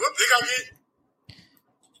 What pick I get?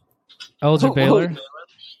 Elgin Baylor.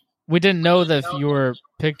 We didn't know that if you were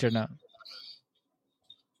picked or not.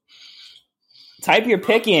 Type your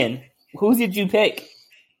pick in. Who did you pick?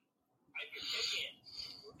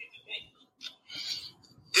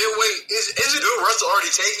 Yeah, wait. Is it Bill Russell already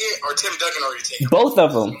taken or Tim Duncan already taken? Both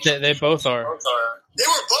of them. They both are. They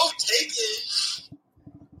were both taken.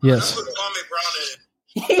 Yes. That's what Kwame Brown is.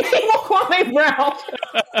 Kwame Brown.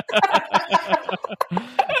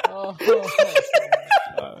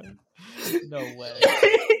 No way.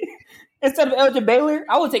 Instead of Elgin Baylor,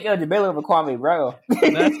 I would take Elgin Baylor over Kwame Brown.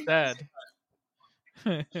 That's bad.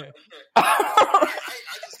 I gave up.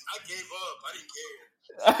 I didn't care.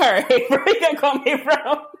 All right, bro, you got Kwame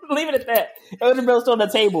Brown. Leave it at that. Elgin Baylor's on the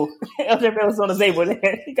table. Elgin Baylor's on the table.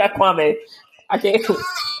 You got Kwame. I can't. No,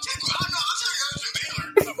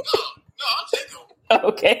 I'll take him.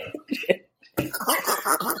 Okay. I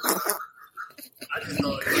just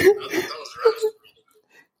thought that was right.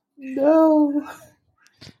 No.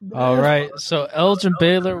 All right. So Elgin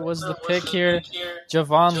Baylor was the pick here.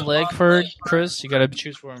 Javon Legford. Chris, you got to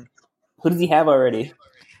choose for him. Who does he have already?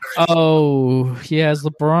 Oh, he has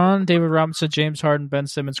LeBron, David Robinson, James Harden, Ben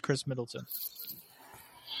Simmons, Chris Middleton.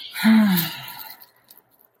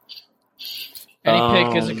 Any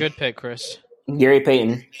pick is a good pick, Chris. Gary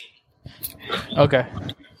Payton. Okay.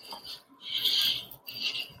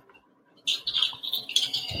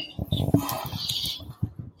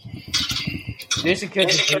 Jason Kidd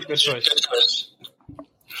is a good choice.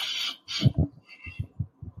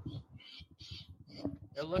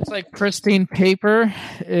 It looks like Pristine Paper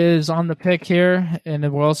is on the pick here,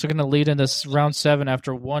 and we're also going to lead in this round 7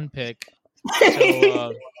 after one pick.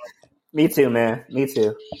 So, Me too, man. Me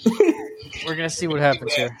too. we're going to see what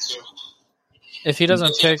happens here. If he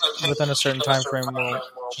doesn't pick within a certain time frame, we'll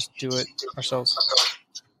just do it ourselves.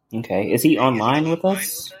 Okay. Is he online with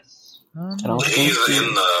us? I don't think He's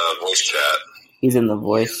in the voice chat. he's in the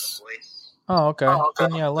voice. Oh, okay.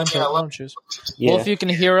 Then yeah, let him choose. Yeah. Well, if you can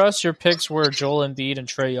hear us, your picks were Joel Embiid and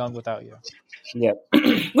Trae Young without you. Yep.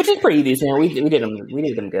 Which is pretty decent. We did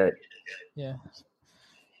them good. Yeah.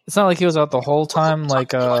 It's not like he was out the whole time like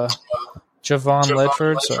Javon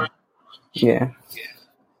Ledford, so Yeah.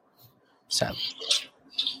 sad.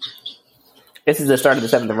 This is the start of the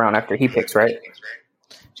 7th round after he picks, right?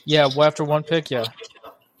 Yeah, well, after one pick, yeah.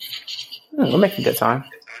 We're making good time.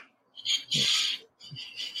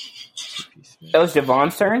 That was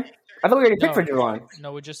Javon's turn? I thought we already picked for Javon.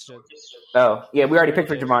 No, we just did. Oh, yeah, we already picked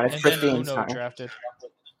for Javon. It's And then Pristine's Uno time. drafted.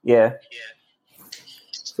 Yeah.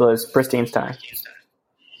 So it's Pristine's time.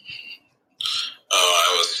 Oh,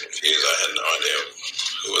 I was confused. I had no idea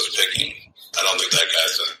who was picking. I don't think that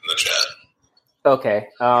guy's in the chat. Okay.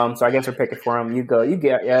 So I guess we're picking for him. You go. You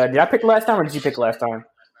get. Did I pick last time or did you pick last time?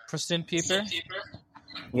 Pristine Paper?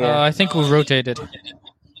 Yeah. I think we rotated.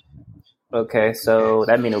 Okay, so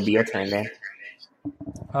that means it'll be your turn then.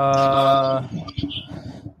 How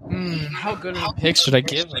good of a pick should I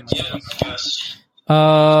give him?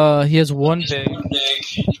 He has one big.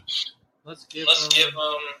 Let's give him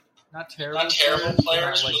not terrible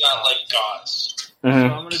players, but not like gods. Mm-hmm. So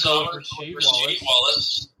I'm going to go with Rasheed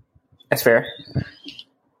Wallace. That's fair.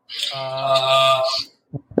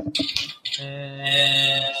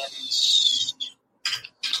 And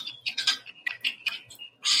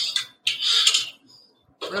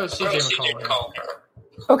CJ McCollum.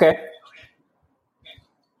 Okay.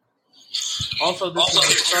 Also, this is the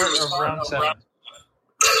start of round 7. I'm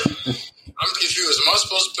confused. Am I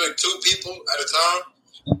supposed to pick 2 people at a time?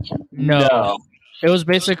 No. It was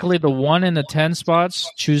basically the 1 and the 10 spots,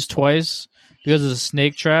 choose twice, because it's a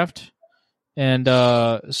snake draft. And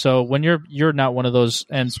so when you're not one of those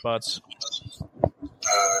end spots.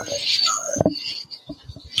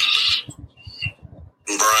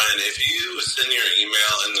 Brian, if you send your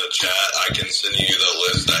email in the chat, I can send you the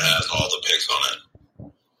list that has all the picks on it.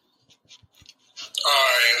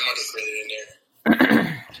 Alright, I'm gonna put it in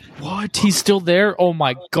there. What? He's still there? Oh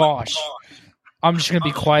my gosh. I'm just going to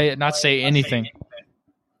be quiet and not say anything.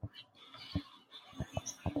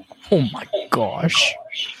 Oh my gosh.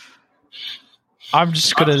 I'm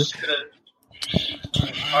just going to...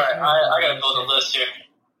 Alright, I gotta build a list here.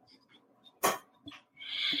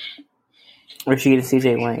 Rasheed and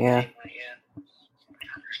CJ went, yeah.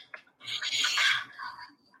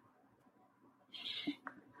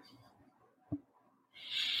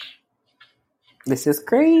 This is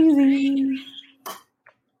crazy.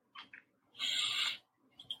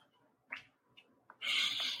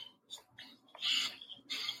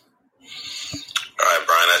 All right,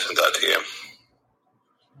 Brian, I sent that to you.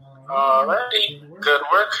 Alrighty, good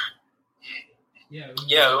work. Yeah,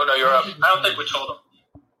 Uno, you're up. I don't think we told him.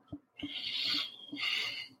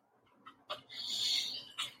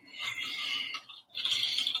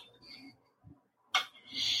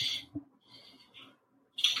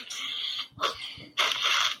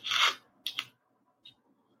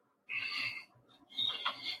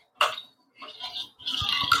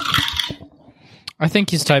 I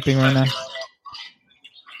think he's typing right now.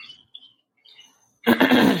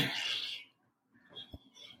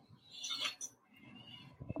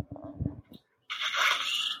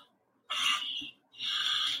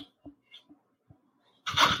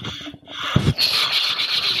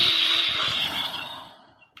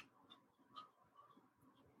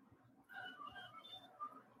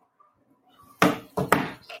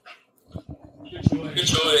 Good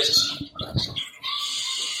choice.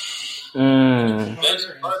 Vince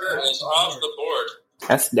Carter is off the board.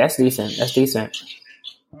 That's decent. That's decent.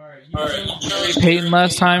 All right. Peyton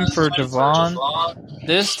last time for Devon.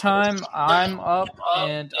 This time I'm up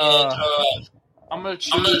and I'm gonna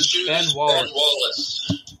choose Ben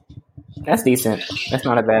Wallace. That's decent. That's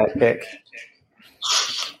not a bad pick.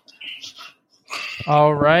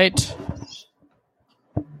 All right.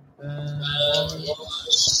 Ben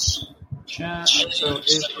Wallace. Chat. So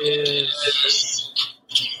it is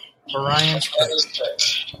Brian's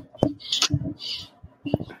pick.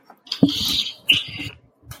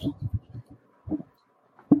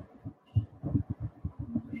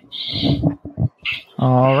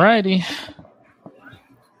 Alrighty.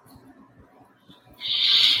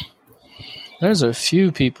 There's a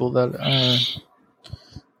few people that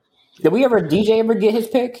Did DJ ever get his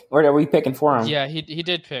pick, or are we picking for him? Yeah, he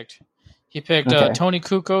did pick. He picked Okay. Tony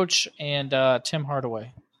Kukoc and Tim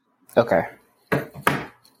Hardaway. Okay.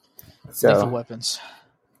 Lethal So weapons.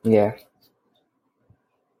 yeah,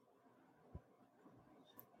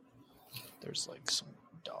 There's like some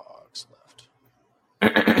dogs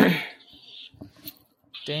left.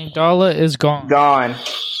 Dame Dalla is gone. gone.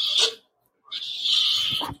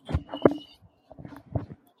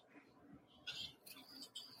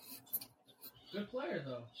 Good player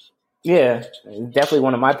though. Yeah, definitely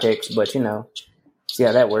one of my picks, but see how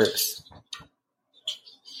that works.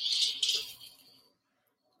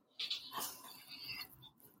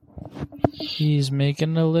 He's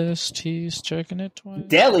making a list. He's checking it twice.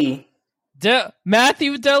 Deli.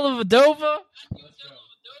 Matthew Dellavedova.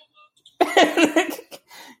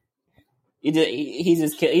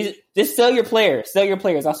 Just sell your players. Sell your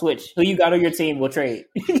players. I'll switch. Who you got on your team, we'll trade.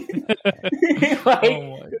 Oh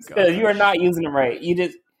my god! You are not using them right. You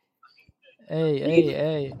just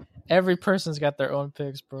Hey. Every person's got their own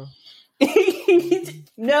picks, bro.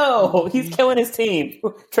 no, he's killing his team.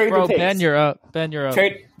 Trade Bro, your picks. Ben, you're up.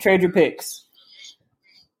 Trade your picks.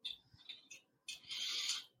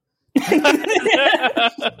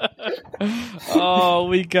 Oh,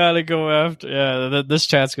 we gotta go after. Yeah, this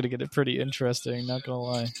chat's gonna get it pretty interesting. Not gonna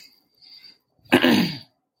lie.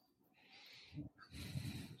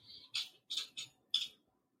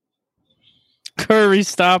 Curry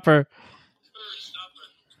stopper.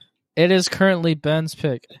 It is currently Ben's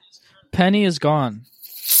pick. Penny is gone.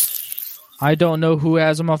 I don't know who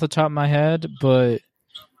has him off the top of my head, but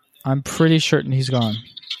I'm pretty certain he's gone.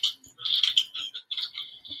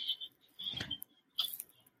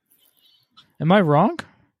 Am I wrong?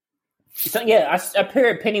 So, yeah, I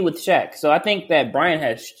paired Penny with Shaq, so I think that Brian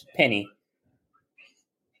has Penny.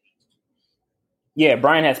 Yeah,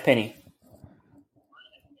 Brian has Penny.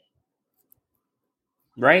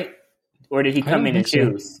 Right? Or did he come in and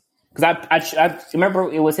choose? Because I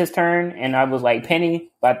remember it was his turn, and I was like,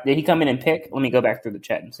 Penny, but did he come in and pick? Let me go back through the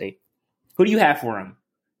chat and see. Who do you have for him?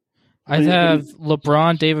 I have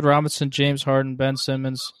LeBron, David Robinson, James Harden, Ben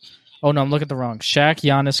Simmons. Oh, no, I'm looking at the wrong. Shaq,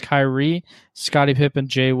 Giannis, Kyrie, Scottie Pippen,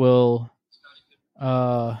 Jay Will.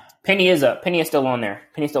 Penny is up. Penny is still on there.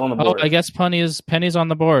 Penny's still on the board. Oh, I guess Penny's on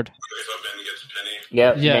the board. Ben gets Penny.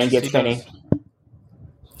 Yep, Yes, Ben gets he Penny. does.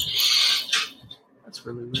 That's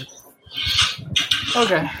really weird.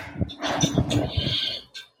 Okay.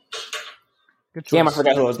 Good choice. Damn, I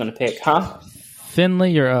forgot who I was going to pick. Huh?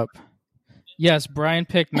 Finley, you're up. Yes, Brian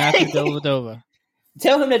picked Matthew Dellavedova.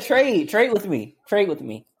 Tell him to trade. Trade with me. Trade with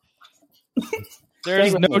me.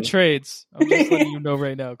 There's with no me. trades. I'm just letting you know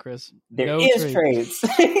right now, Chris. There is trades.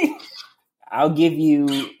 I'll give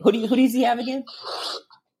you. Who does he have again?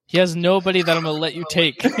 He has nobody that I'm going to let you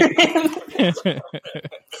take.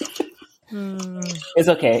 It's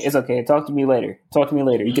okay. It's okay. Talk to me later.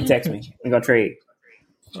 You can text me. We're going to trade.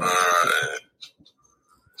 All right.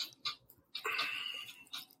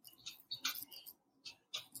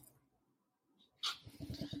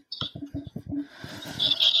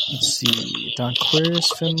 Let's see.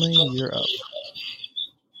 Donquarius Finley, you're up.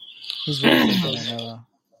 Who's right?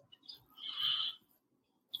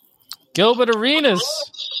 Gilbert Arenas.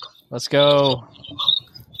 Let's go.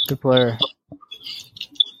 Good player.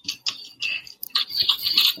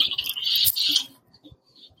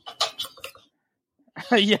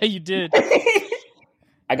 Yeah, you did.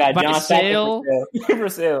 I got by John sale. For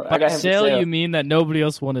sale. I got him sale, for sale. you mean that nobody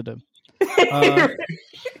else wanted him.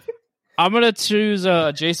 I'm going to choose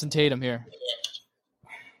Jason Tatum here.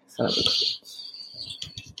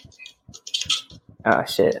 Oh,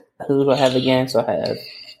 shit. Who do I have again? So I have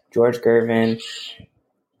George Gervin.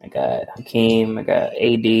 I got Hakeem. I got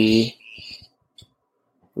AD.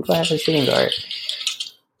 Who do I have as shooting guard?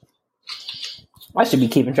 I should be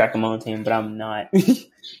keeping track of my own team, but I'm not.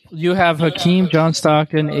 You have Hakeem, John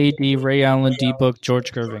Stockton, AD, Ray Allen, D-Book,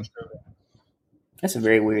 George Gervin. That's a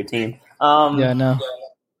very weird team. Yeah, no.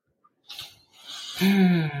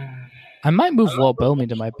 I might move Walt Bellamy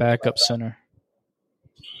to my backup center.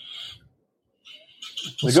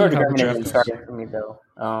 Well, George Gervin isn't starting for me, though.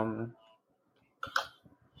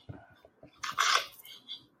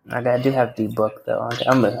 I do have D-Book, though.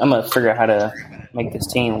 I'm gonna figure out how to make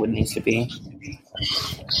this team what it needs to be.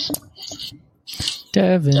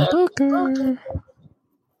 Devin Booker.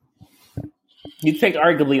 You picked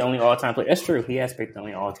arguably only all-time players. That's true. He has picked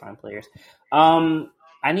only all-time players. I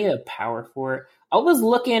need a power forward. I was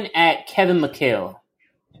looking at Kevin McHale.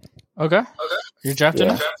 Okay. You're drafting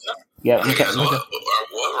him? Yeah. What round are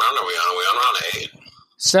we on? Are we on round 8?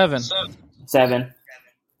 7. 7.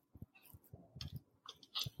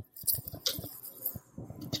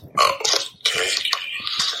 Oh, okay.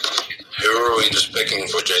 Who are we just picking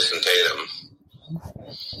for Jason Tatum?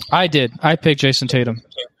 I did. I picked Jason Tatum.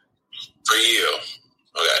 For you.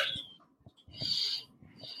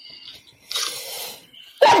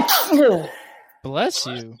 Okay. Bless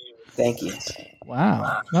you. Thank you.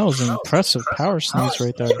 Wow. That was an impressive power sneeze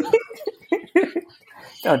right there.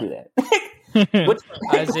 Don't do that.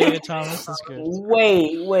 Isaiah Thomas is good.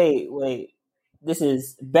 Wait. This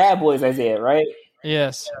is Bad Boys Isaiah, right?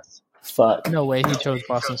 Yes. Fuck. No way he chose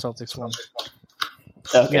Boston Celtics 1.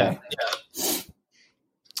 Okay. Yeah.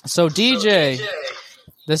 So, DJ,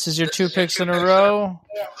 this is your 2 picks in a row.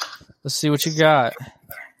 Let's see what you got.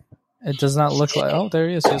 It does not look like... Oh, there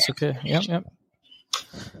he is. It's okay. Yep.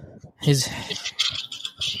 His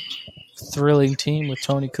thrilling team with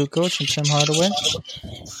Tony Kukoc and Tim Hardaway.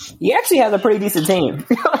 He actually has a pretty decent team.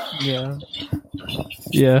 Yeah.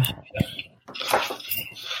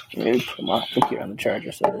 Let me put my computer on the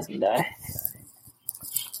charger so it doesn't die.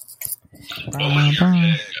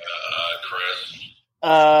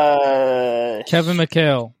 Kevin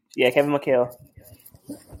McHale. Yeah, Kevin McHale.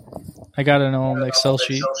 I got it on the Excel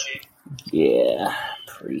sheet. Yeah,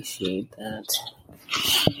 appreciate that.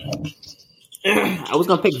 I was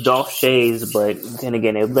gonna pick Dolph Shays, but then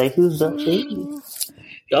again, it was like, who's Dolph Shays?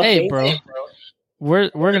 Hey, bro. We're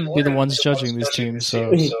gonna be the ones judging these teams,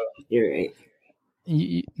 so you're right.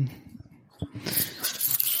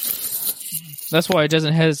 That's why it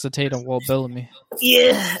doesn't hesitate on Walt Bellamy.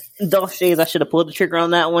 Yeah, Dolph Shays. I should have pulled the trigger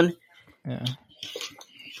on that one. Yeah,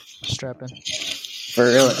 strapping. For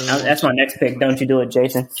real, that's my next pick. Don't you do it,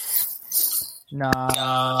 Jason?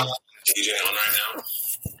 Nah. DJ on right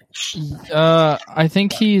now? I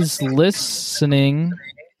think he's listening.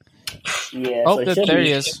 Yeah. Oh, so there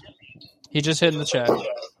he is. He just hit in the chat.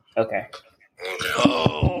 Okay.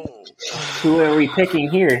 Oh. Who are we picking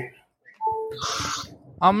here?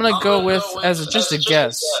 I'm gonna go with, as just a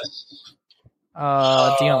guess,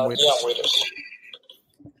 Dion Waiters.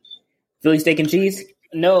 Philly steak and cheese?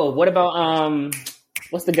 No. What about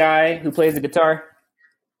what's the guy who plays the guitar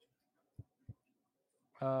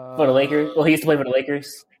for the Lakers? Well, he used to play for the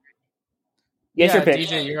Lakers. Yes, your pick.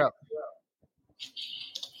 DJ, you're up.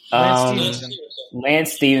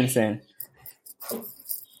 Lance Stevenson.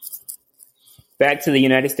 Back to the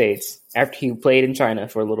United States after he played in China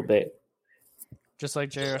for a little bit. Just like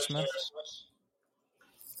J.R. Smith?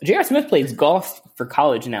 J.R. Smith plays golf for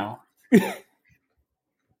college now. He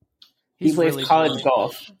plays really college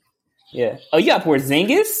golf. Yeah. Oh, you got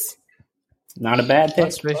Porzingis? Not a bad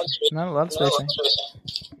pick. Not a lot of spacing.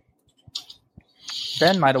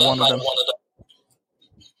 Ben might have wanted him.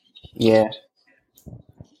 Yeah.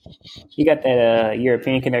 You got that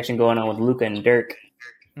European connection going on with Luka and Dirk.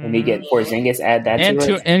 When you get Porzingis, add that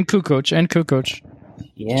to it. And Kukoc.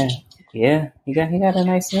 Yeah. He got a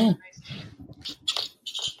nice name.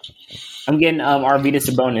 I'm getting Arvydas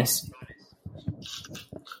Sabonis.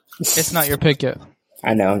 It's not your pick yet.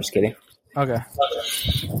 I know. I'm just kidding. Okay.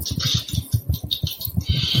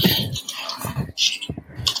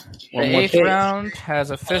 The 8th round has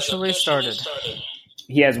officially started.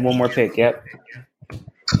 He has one more pick. Yep.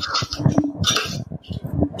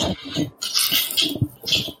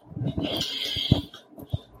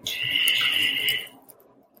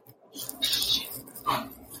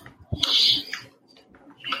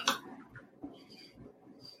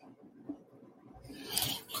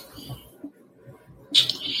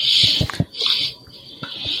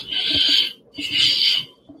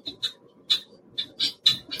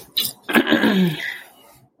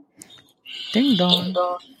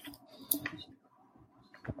 dong.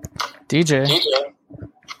 DJ.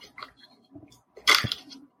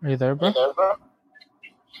 Are you there, bro?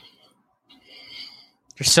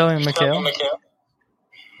 You're selling Mikhail?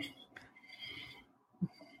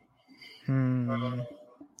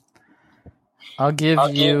 I'll give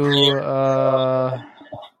you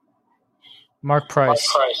Mark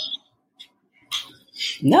Price.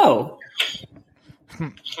 No.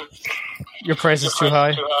 Your price is too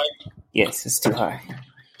high? Yes, it's too high.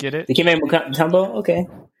 Get it? They came in Mutombo? Okay.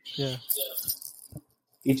 Yeah.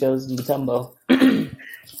 You chose Mutombo.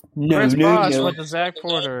 Chris Bosh with the Zach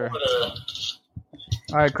Porter.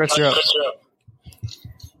 All right, Chris, you're up.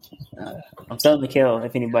 I'm selling Mikhail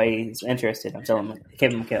if anybody's interested. I'm selling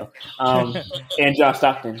Kevin Mikhail. And Josh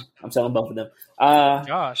Stockton. I'm selling both of them.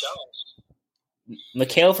 Josh.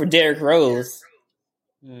 Mikhail for Derrick Rose.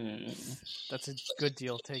 That's a good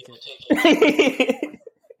deal. Take it.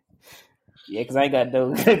 Yeah, because I ain't got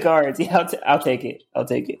no good cards. Yeah, I'll take it.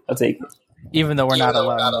 Even though we're not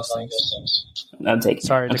allowing those things. I'm taking it.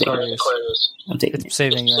 Sorry, Aquarius. I'm taking it.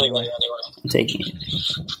 Saving you anyway. I'm taking it.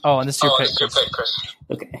 Oh, and this is your pick, Chris.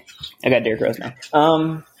 Okay. I got Derrick Rose now.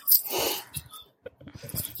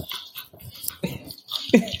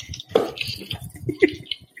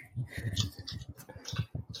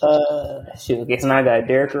 Shoot. Okay, so now I got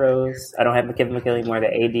Derrick Rose. I don't have Kevin McHale anymore. I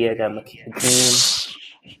got AD. I got McKean.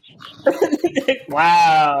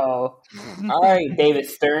 Wow. All right, David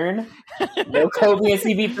Stern. No Kobe and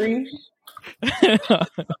CB3.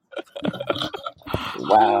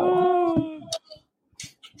 Wow.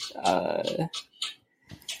 All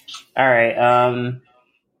right.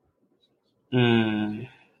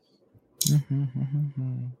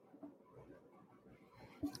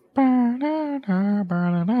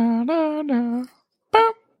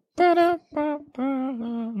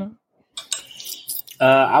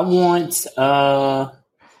 I want a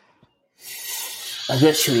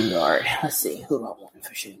good shooting guard. Let's see who I want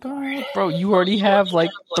for shooting guard. Bro, you already have like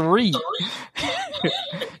 3.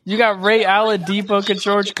 You got Ray Allen, Depot, and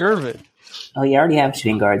George Gervin. Oh yeah, I already have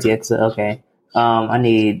shooting guards. Yeah, so, okay. I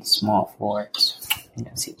need small forwards.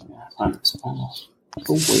 Let's see. I'm small.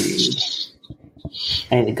 Oh, weird.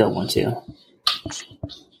 I need a good one too.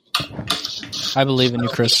 I believe in you,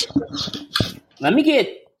 Chris. Let me get.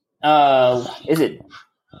 Is it?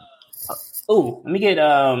 Oh, let me get.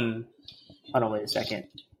 Hold on, wait a second.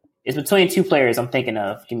 It's between 2 players I'm thinking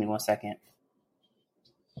of. Give me 1 second.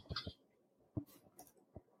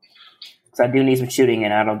 Because I do need some shooting,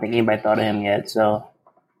 and I don't think anybody thought of him yet. So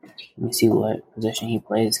let me see what position he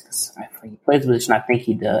plays. Because he plays the position I think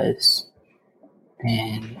he does.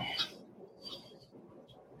 And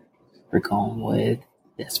we're going with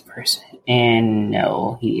this person. And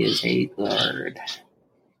no, he is a guard.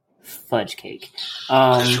 Fudge cake. You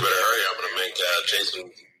better hurry. I'm going to make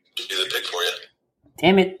Jason do the pick for you.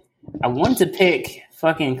 Damn it. I wanted to pick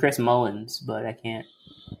fucking Chris Mullins, but I can't.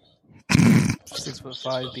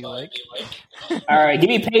 6'5" be like. All right, give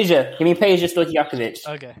me Peja. Give me Peja Stojakovic.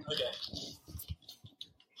 Okay.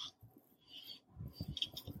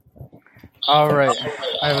 All right.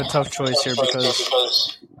 I have a tough choice here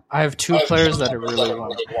because I have 2 players that I really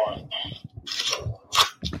want.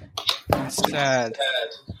 That's sad.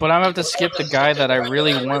 But I'm going to have to skip the guy that I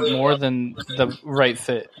really want more than the right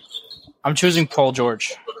fit. I'm choosing Paul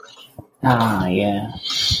George. Ah, yeah.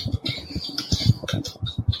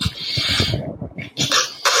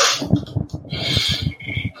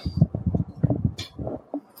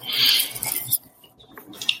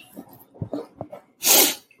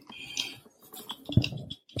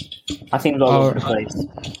 I think it's all over the place.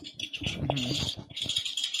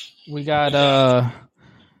 We got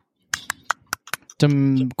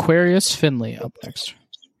Aquarius Finley up next.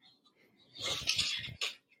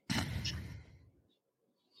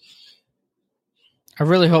 I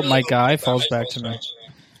really hope my guy falls back to me.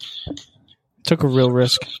 Took a real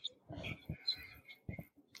risk.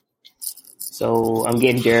 So I'm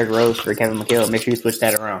getting Derrick Rose for Kevin McHale. Make sure you switch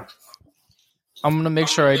that around. I'm gonna make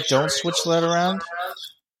sure I don't switch that around.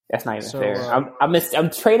 That's not even fair. I'm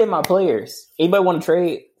trading my players. Anybody want to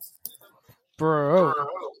trade? Bro.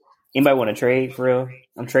 Anybody want to trade for real?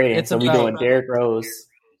 I'm trading. So we're doing Derrick Rose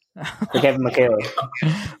for Kevin McHale.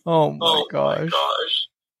 Oh my gosh.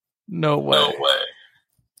 No way.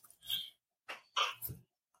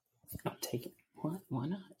 I'm taking what? Why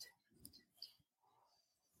not?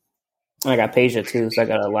 I got Peja too, so I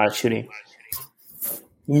got a lot of shooting.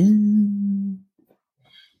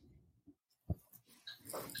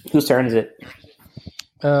 Whose turn is it?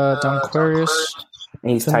 Don Aquarius.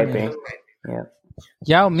 He's typing. Yeah.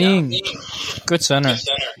 Yao Ming. Good center.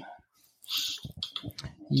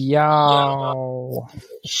 Yo.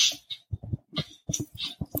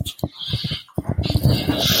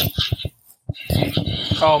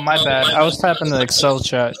 Oh, my bad. I was typing the Excel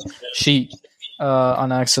chat sheet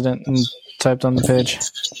on accident and typed on the page.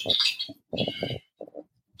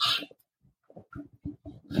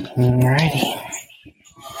 Alrighty.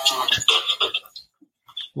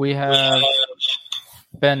 We have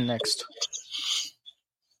Ben next.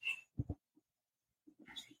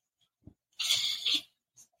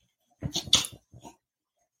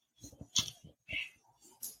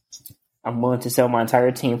 I'm willing to sell my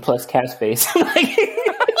entire team plus cap space. Bro,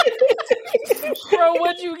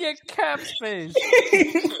 when'd you get cap space?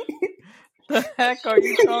 The heck are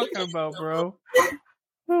you talking about, bro?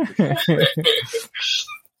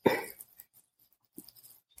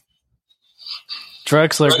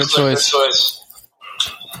 Drexler, good choice.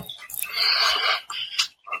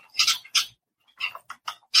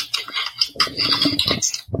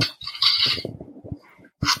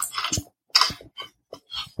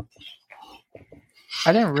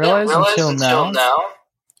 I didn't realize until now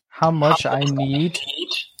how much I need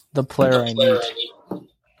the player I need.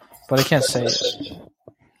 But I can't say it.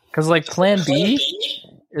 Because, like, plan B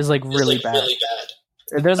is, like, really bad.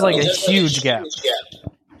 There's, like, a huge gap.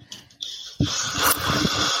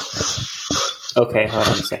 Okay, hold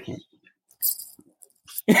on a second.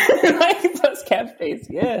 Plus cap space,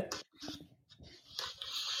 yeah.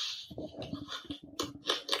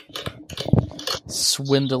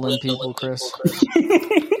 Swindling people, Chris.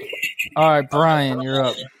 All right, Brian, you're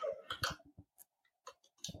up.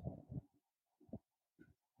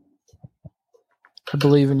 I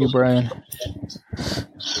believe in you, Brian.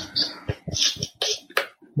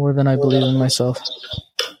 More than I believe in myself.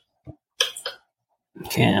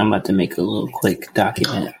 Okay, I'm about to make a little quick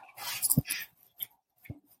document.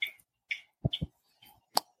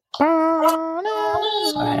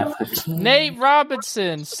 Nate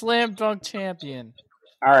Robinson, slam dunk champion.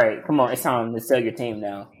 All right, come on. It's time to sell your team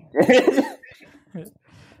now.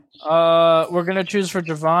 We're going to choose for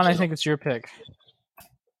Javon. I think it's your pick.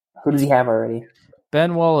 Who does he have already?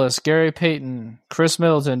 Ben Wallace, Gary Payton, Chris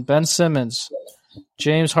Middleton, Ben Simmons,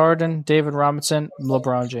 James Harden, David Robinson,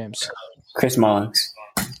 LeBron James. Chris Mullins.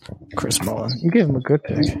 Chris Mullins. You gave him a good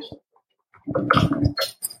pick.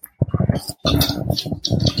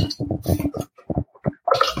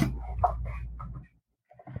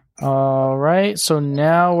 All right, so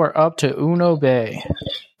now we're up to Uno Bay.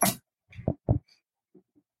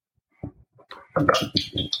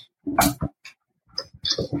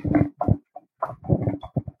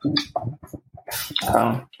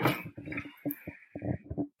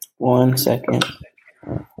 One second.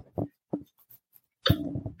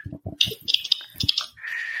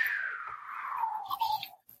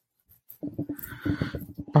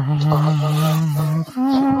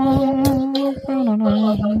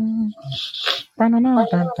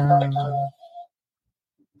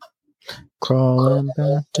 Crawling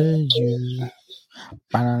back to you.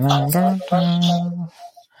 Down,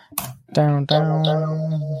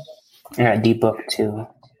 down. I got D-Book too.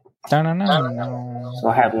 So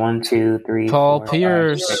I have 1, 2, 3. Paul 4,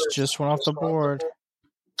 Pierce 5, 6. just went off the board.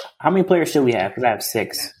 How many players should we have? Because I have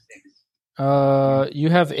 6. You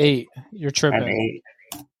have 8. You're I tripping. have 8.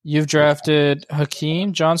 You've drafted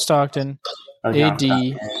Hakeem, John Stockton, AD,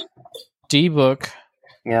 D-Book,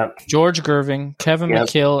 Yep. George Gerving, Kevin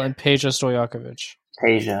McHale, and Peja Stojakovic.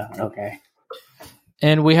 Peja, okay.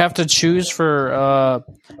 And we have to choose for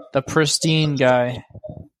the pristine guy.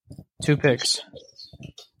 2 picks.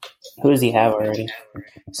 Who does he have already?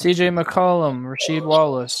 CJ McCollum, Rasheed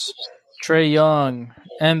Wallace, Trey Young,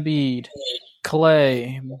 Embiid,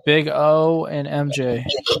 Clay, Big O, and MJ.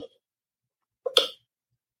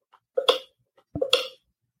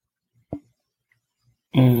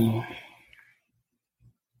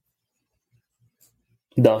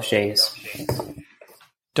 Dolce.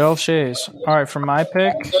 All right, for my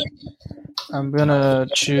pick, I'm going to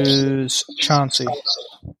choose Chauncey.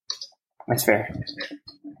 That's fair.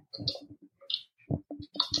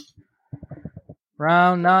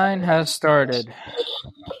 Round 9 has started.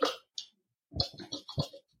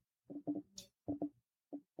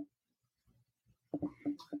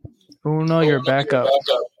 Uno, you're back up.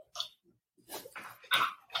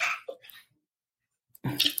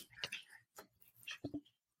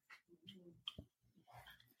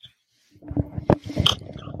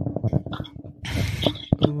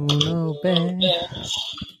 Uno, Ben. Do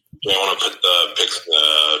I want to put the picks in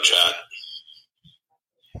the chat?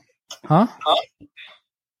 Huh?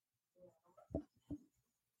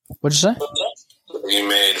 What'd you say? You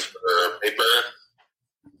made for paper?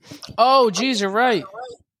 Oh, geez, you're right.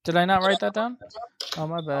 Did I not write that down? Oh,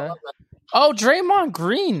 my bad. Oh, Draymond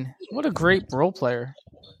Green. What a great role player.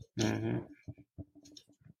 Mm-hmm.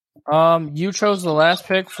 You chose the last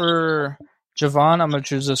pick for Javon. I'm going to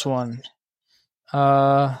choose this one.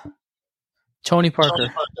 Tony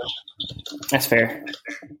Parker. That's fair.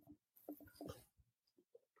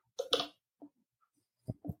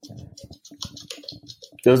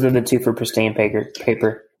 Those are the two for pristine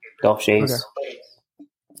paper golf shades. Okay.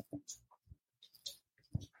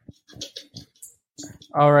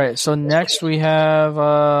 All right. So next we have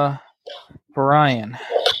Brian.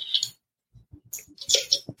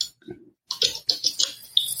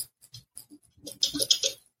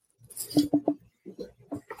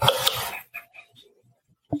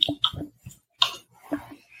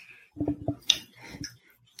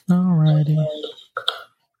 Alrighty.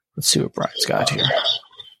 Let's see what Brian's got here.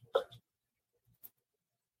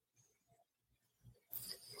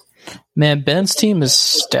 Man, Ben's team is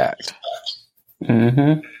stacked.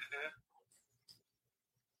 Mm-hmm.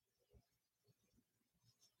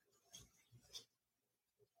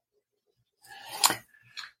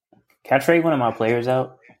 Can I trade one of my players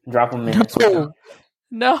out? Drop them in.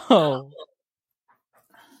 No.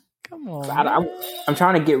 Come on. I'm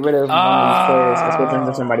trying to get rid of one of these players and switch them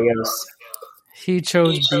to somebody else. He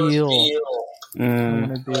chose Beal.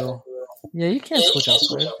 Beal. Yeah, you can't switch out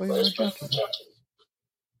players. What are you joking?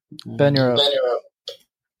 Ben, you're up.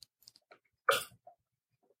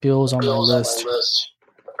 Beal's on my list.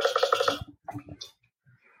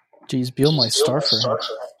 Jeez, Beal might start for him.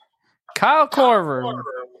 Kyle Korver.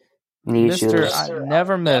 Mr. I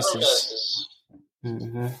never misses.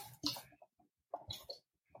 Mm-hmm.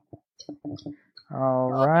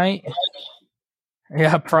 All right.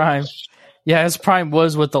 Yeah, Prime. Yeah, his Prime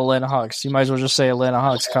was with the Atlanta Hawks. You might as well just say Atlanta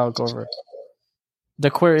Hawks, Kyle Korver. The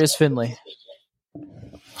Aquarius Finley.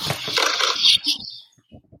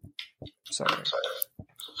 Sorry.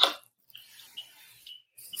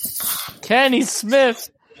 Kenny Smith.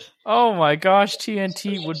 Oh my gosh,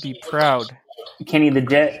 TNT would be proud. Kenny the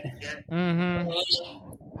Jet. Mm-hmm.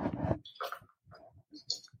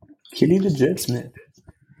 Kenny the Jet Smith.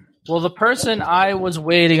 Well, the person I was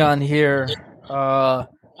waiting on here, I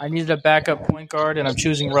needed a backup point guard, and I'm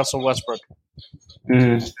choosing Russell Westbrook.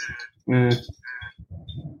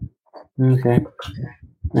 Okay.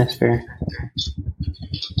 That's fair.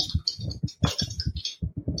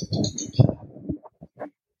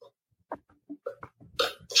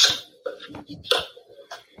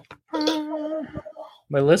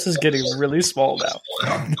 My list is getting really small now.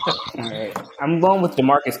 All right. I'm going with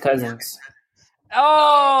DeMarcus Cousins.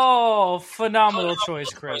 Oh, phenomenal choice,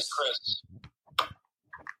 Chris.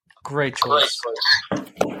 Great choice.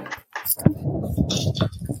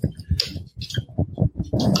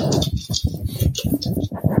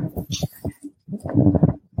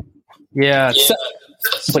 Yeah.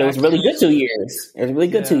 But it was really good 2 years. It was really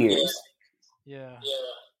good 2 years. Yeah.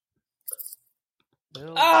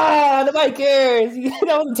 Nobody cares.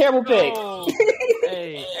 That was a terrible pick. No.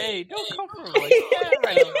 Hey, don't come for him like that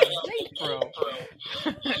right out of the gate, bro.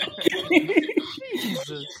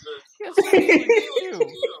 Jesus. Yes,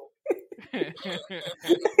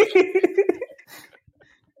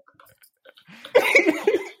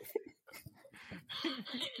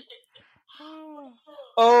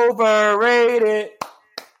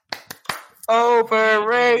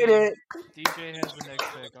 Overrated. DJ has the next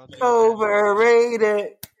pick. Overrated.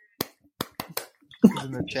 He's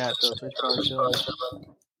in the chat, though, so he's probably chilling.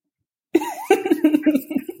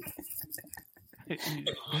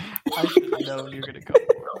 I should have known you were going to come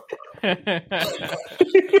for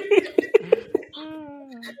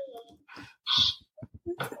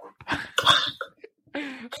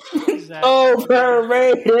Zach,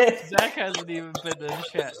 overrated. Zach hasn't even been in the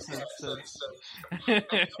chat since.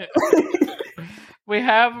 We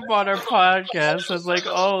have him on our podcast. So it's like,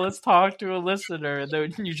 let's talk to a listener, and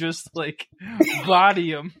then you just like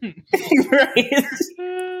body him. Right.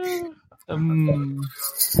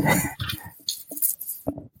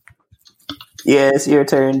 Yeah, it's your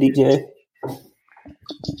turn, DJ.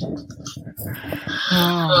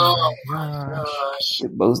 Oh my gosh. The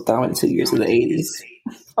most dominant 2 years of the 80s.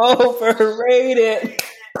 Overrated.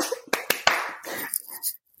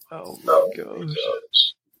 Oh my gosh.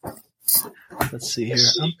 Let's see here.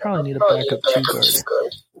 I probably need a backup two guard.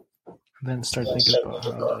 And then start thinking about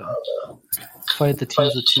how to fight the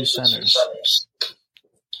teams with two centers.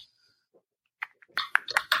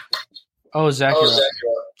 Oh, Zach, you're up.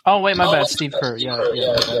 Oh, wait, my bad. Steve Kerr. Yeah,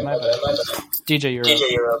 my bad. DJ,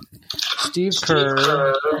 you're up. Steve Kerr.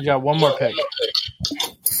 You got one more pick.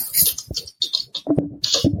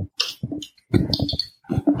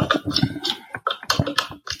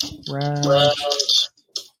 Round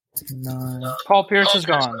 9. Paul Pierce is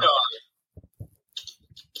gone.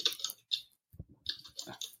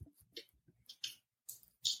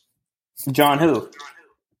 John who?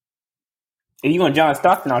 If you want John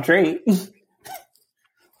Stockton, I'll trade.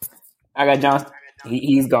 I got John.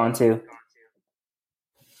 He's gone too.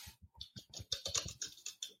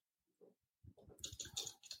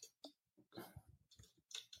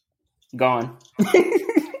 Gone.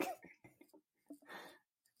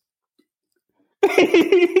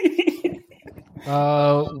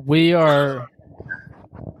 We are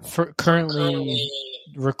currently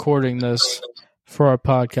recording this for our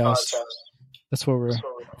podcast. That's what we're.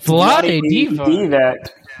 Vlade Divac.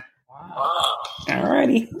 Wow.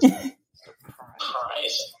 Alrighty.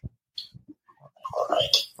 All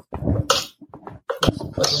right. Let's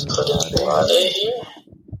put in Vlade here.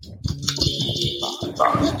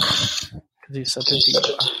 Because he's such a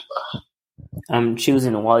diva. I'm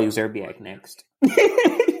choosing Wally Zerbiak next.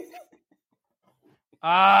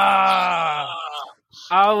 I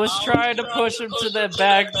was trying to push him to the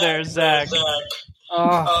back there, Zach.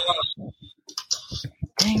 Oh.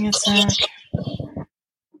 Dang it, Zach.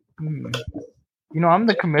 You know, I'm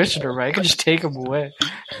the commissioner, right? I can just take him away.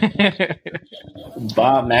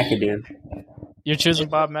 Bob McAdoo. You're choosing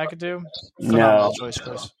Bob McAdoo? No. Choice,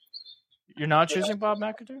 Chris. You're not choosing Bob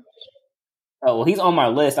McAdoo? Oh, well, he's on my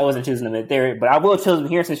list. I wasn't choosing him in there, but I will choose him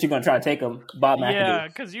here since you're going to try to take him. Bob McAdoo. Yeah,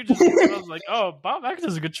 because you just I was like, oh, Bob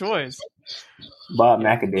McAdoo's a good choice. Bob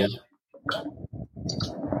McAdoo.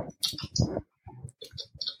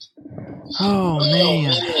 Oh,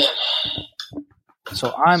 man.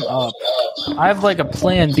 So I'm up. I have like a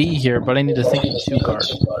plan B here, but I need to think of 2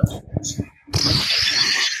 guards.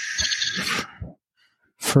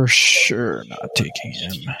 For sure not taking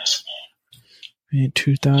him. I need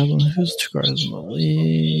 2,000. Who's 2 guards in the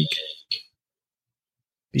league?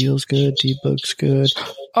 Beal's good. D-Book's good.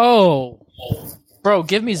 Oh! Bro,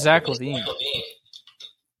 give me Zach LaVine.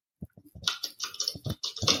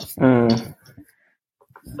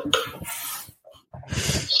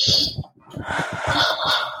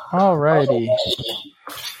 Alrighty.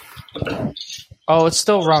 Oh, it's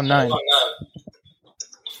still round 9.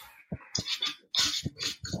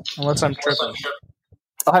 Unless I'm tripping.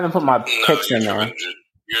 I haven't put my picks in there.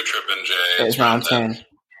 You're tripping, Jay. It's round 10.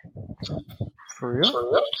 For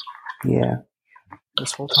real? Yeah.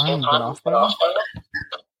 This whole time we've been off by now?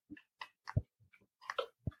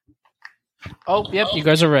 Oh, yep, you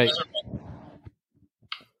guys are right.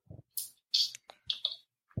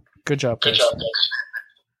 Good job, guys.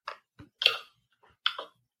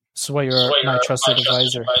 This is why you're my trusted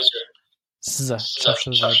advisor. This is a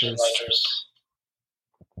trusted advisor.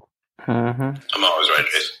 I'm always right,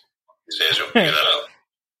 Jason. These days, you'll figure that out.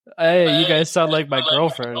 Hey, you guys sound like my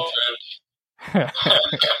girlfriend.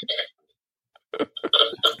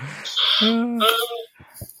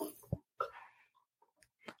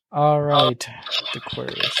 All right,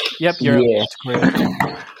 Aquarius. Yep, you're Aquarius.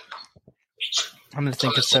 I'm gonna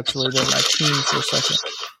think conceptually about my team for a second.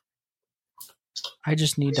 I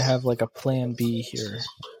just need to have like a plan B here.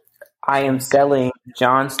 I am selling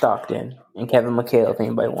John Stockton and Kevin McHale if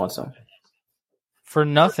anybody wants them. For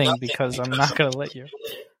nothing, because I'm not gonna let you.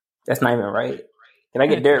 That's not even right. Can I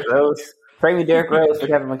get Derrick Rose? Trade me Derrick Rose for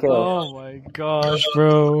Kevin McHale. Oh my gosh,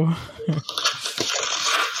 bro.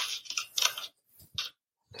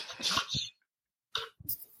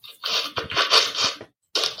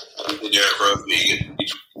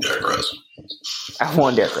 Derrick Rose. I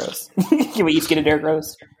want Derrick Rose. Can we each get a Derrick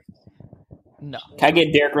Rose? No. Can I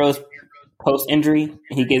get Derrick Rose post-injury? And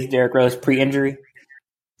he gets Derrick Rose pre-injury?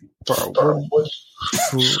 Bro, what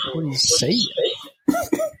are you saying?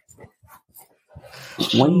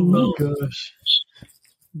 Oh my gosh.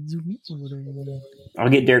 I'll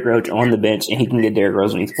get Derrick Rose on the bench, and he can get Derrick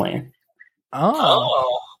Rose when he's playing.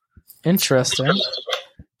 Oh. Interesting.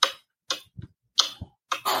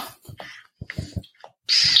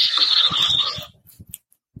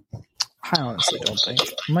 I honestly don't think.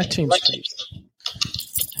 My team's pretty.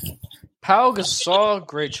 Pau Gasol,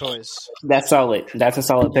 great choice. That's solid. That's a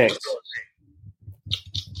solid pick.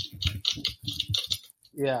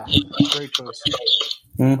 Yeah, great choice.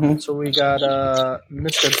 Mm-hmm. So we got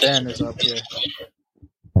Mr. Ben is up here.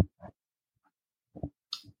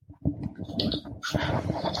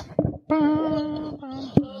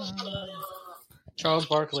 Charles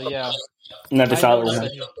Barkley, yeah. Another solid one.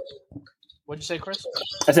 What'd you say, Chris?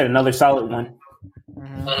 I said another solid one.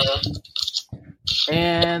 Mm-hmm.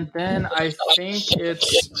 And then I think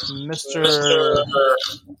it's Mr.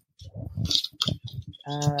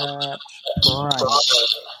 Brian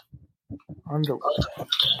Underwood.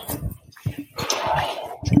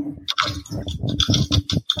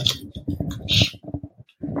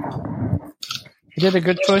 He did a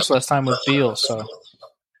good choice last time with Beal, so.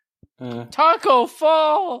 Taco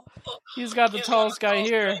Fall! He's got the tallest guy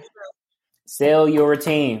here. Sell your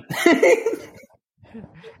team.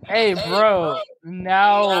 Hey, bro.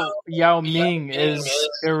 Now Yao Ming is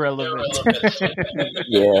irrelevant.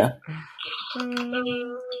 Yeah.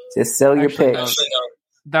 Just sell your Actually, picks.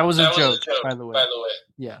 That was a joke, by the way.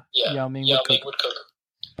 Yeah. Yao Ming would cook.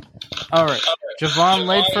 All right. Javon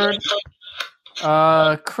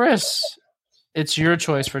Lateford. Chris, it's your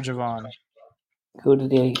choice for Javon. Who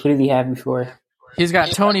did he have before? He's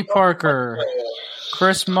got Tony Parker,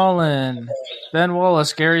 Chris Mullen, Ben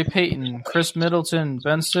Wallace, Gary Payton, Chris Middleton,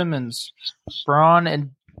 Ben Simmons, Braun,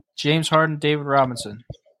 and James Harden, David Robinson.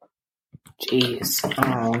 Jeez.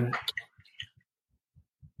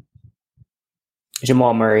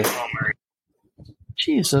 Jamal Murray.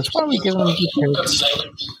 Jesus, why are we giving him good picks?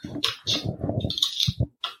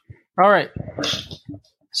 All right.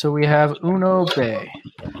 So we have Uno Bay.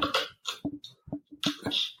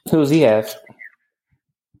 Who does he have?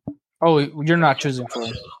 Oh, you're not choosing for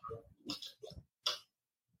him.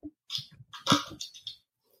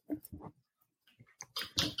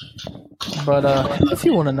 But if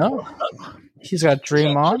you want to know, he's got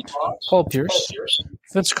Draymond, Paul Pierce,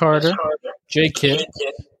 Vince Carter, Jay Kidd,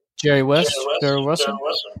 Jerry West, Barry Russell,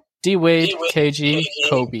 D Wade, KG,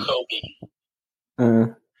 Kobe.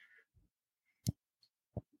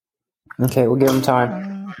 Okay, we'll give him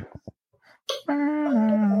time.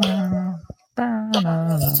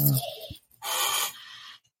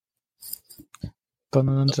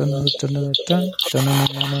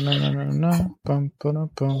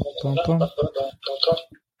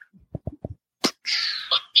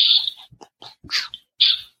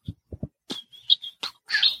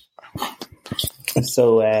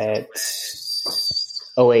 So at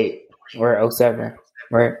 08 or 07,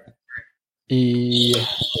 right?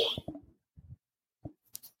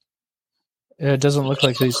 It doesn't look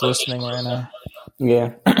like he's listening right now.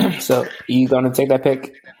 Yeah. So you gonna take that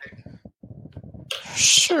pick?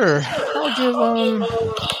 Sure. I'll give him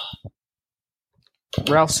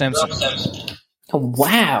Ralph Sampson. Oh,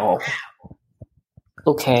 wow.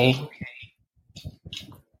 Okay.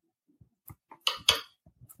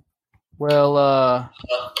 Well,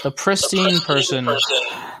 the pristine person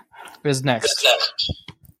is next.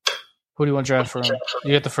 Who do you want to draft for him?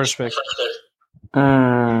 You get the first pick.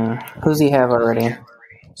 Who's he have already?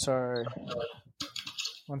 Sorry.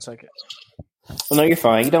 1 second. Well, no, you're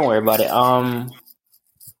fine. You don't worry about it.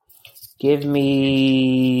 Give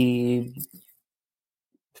me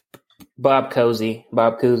Bob Cousy.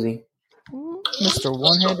 Mr.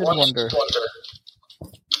 One-Handed Wonder.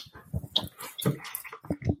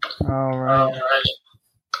 All right.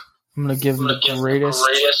 I'm going to give him the greatest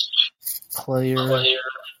player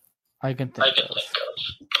I can think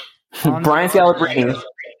of. Brian Scalabrine.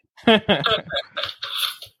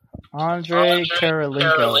 Andre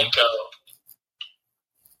Karolinko.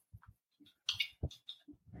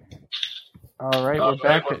 All right, we're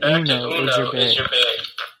back to Uno. Is your big?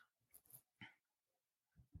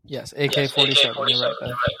 Yes, AK-47. You're right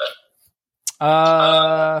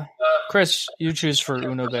there. Chris, you choose for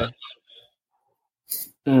Uno Bay.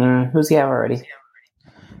 Who's he have already?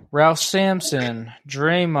 Ralph Sampson,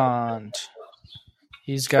 Draymond.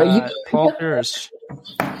 He's got Paul Pierce,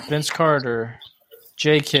 Vince Carter,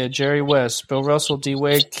 J. Kidd, Jerry West, Bill Russell, D.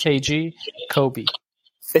 Wade, KG, Kobe.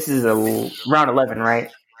 This is a round 11,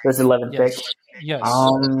 right? This is 11th pick. Yes.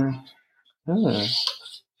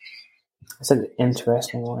 It's an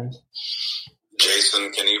interesting one.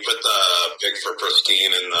 Jason, can you put the pick for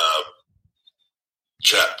Pristine in the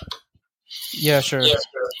chat? Yeah, sure.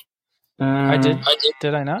 I did.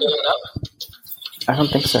 Did I not? I don't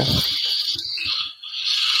think so.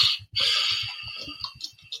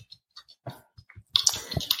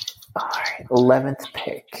 All right, 11th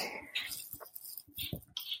pick.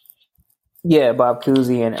 Yeah, Bob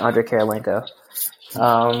Cousy and Andre Karolinko.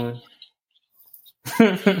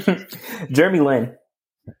 Jeremy Lin.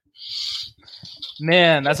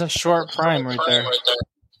 Man, that's a short prime right there.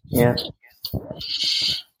 Yeah.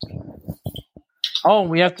 Oh,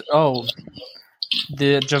 we have to. Oh,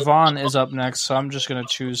 the Javon is up next, so I'm just gonna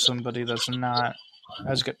choose somebody that's not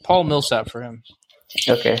as good. Paul Millsap for him.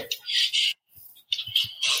 Okay.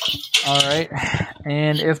 All right,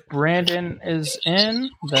 and if Brandon is in,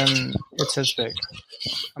 then it's his pick.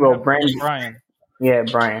 Well, Brian. Yeah,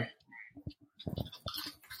 Brian.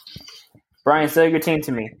 Brian, sell your team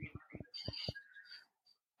to me.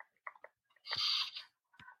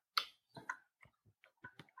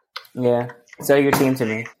 Yeah, sell your team to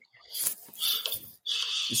me.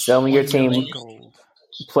 Sell me your team Gold.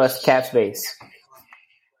 plus cap space.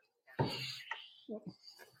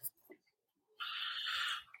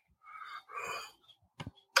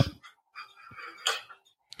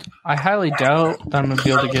 I highly doubt that I'm going to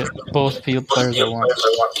be able to get both players I want.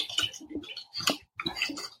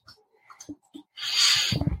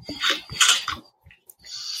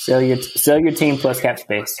 Sell your team plus cap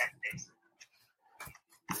space.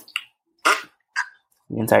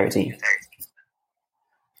 The entire team.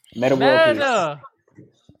 Meta world peace.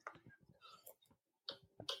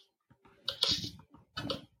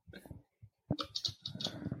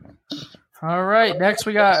 All right, next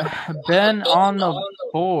we got Ben on the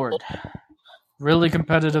board. Really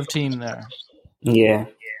competitive team there. Yeah.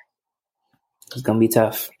 It's going to be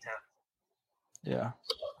tough. Yeah.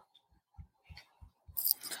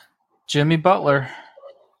 Jimmy Butler.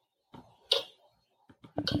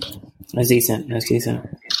 That's decent.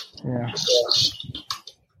 Yeah.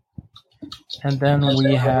 And then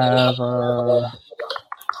we have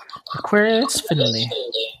Aquarius Finley.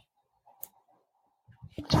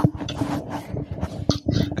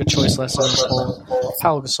 Good choice last time.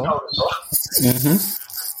 Pau Gasol. Mm-hmm.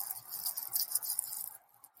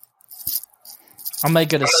 I might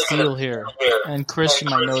get a steal here. And Chris, you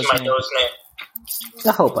might know his name.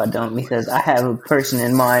 I hope I don't, because I have a person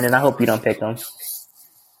in mind, and I hope you don't pick them.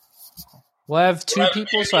 Well, I have two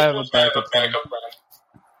people, so I have a backup plan.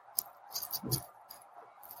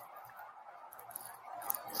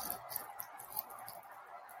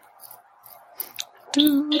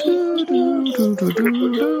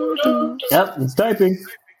 Yep, it's typing.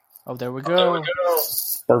 Oh, there we go.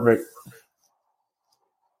 Perfect.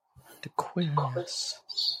 The quiz.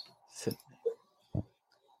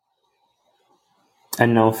 I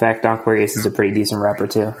know, in fact, Aquarius is a pretty decent rapper,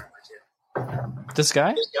 too. This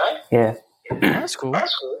guy? Yeah. That's cool.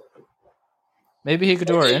 Maybe he could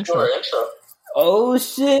do our intro. Oh,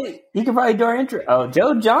 shit. He could probably do our intro. Oh,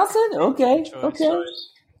 Joe Johnson? Okay.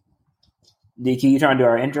 DQ, you trying to do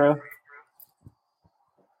our intro?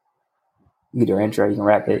 You can do our intro. You can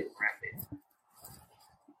rap it.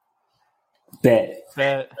 Bet.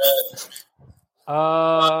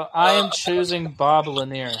 I am choosing Bob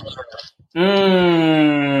Lanier.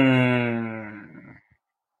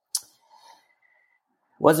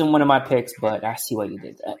 Wasn't one of my picks, but I see why you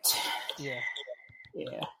did that. Yeah.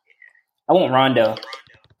 I want Rondo.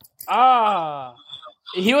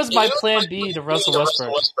 He was my plan B to Russell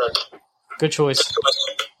Westbrook. Good choice.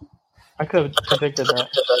 I could have predicted that.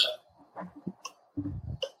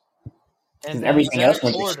 And everything else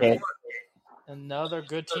went to shit. Another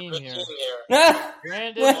good team here.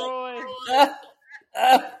 Brandon Roy.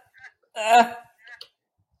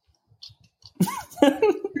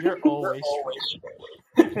 You're always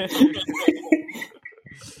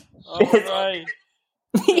all right.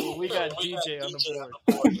 So we got DJ on the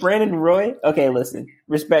board. Brandon Roy? Okay, listen.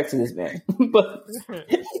 Respect to this man. But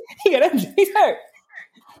he got injured. He's hurt.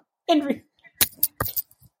 Injury.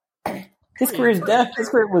 His career is done. His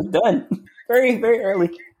career was done. Very, very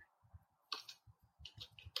early.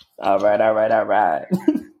 All right. Are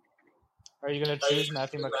you going to choose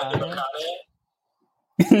Matthew McConaughey?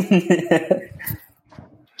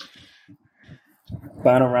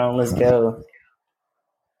 Final round, let's go.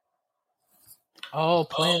 Oh,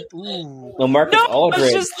 playing. Ooh. Marcus Aldridge. I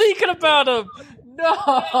was just thinking about him. No.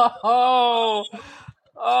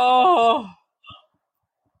 Oh.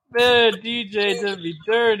 Man, DJ did me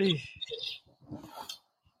dirty.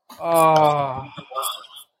 Oh.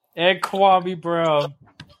 And Kwame Brown.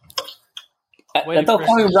 I thought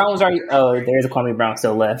Kwame Brown was already. Oh, there's a Kwame Brown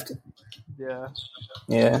still left. Yeah.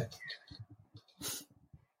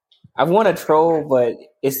 I want to troll, but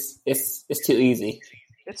it's too easy.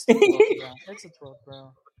 It's the 12th Brown. It's the 12th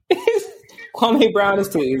Brown. Kwame Brown is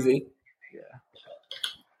too easy. Yeah.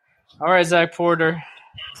 All right, Zach Porter.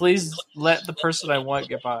 Please let the person I want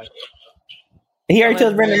get by. He already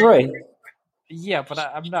chose Brandon Roy. Yeah, but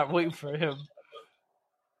I'm not waiting for him.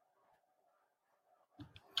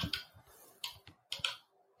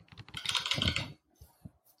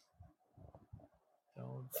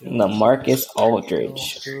 Marcus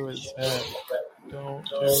Aldridge. Don't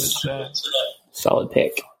do it. Solid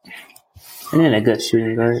pick. And then a good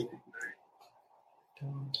shooting guard.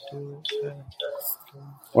 Don't do it.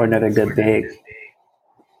 Or another good big.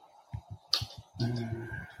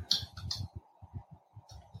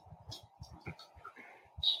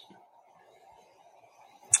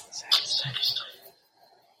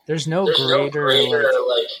 There's no greater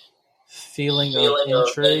feeling of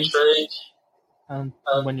intrigue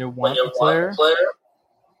when you want a player,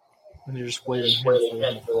 when you're just waiting for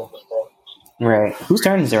him. Right. Whose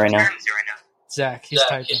turn is it right now? Zach, he's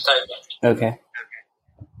typing. Okay.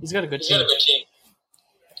 He's got a good team.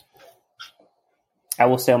 I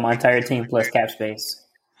will sell my entire team plus cap space.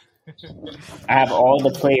 I have all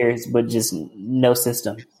the players, but just no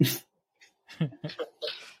system.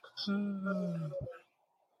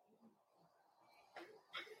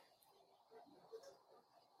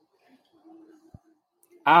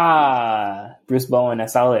 Bruce Bowen, I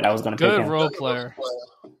saw it. I was going to pick him. Good role player.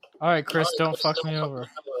 All right, Chris, don't fuck me over.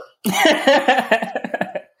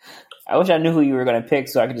 I wish I knew who you were going to pick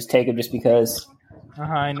so I could just take him just because.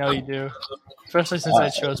 I know you do. Especially since I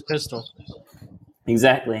chose Pistol.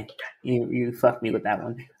 Exactly. You fucked me with that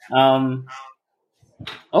one.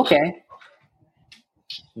 Okay.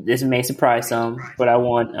 This may surprise some, but I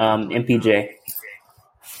want MPJ.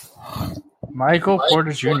 Michael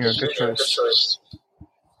Porter Jr., good choice.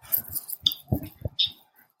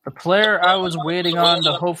 The player I was waiting on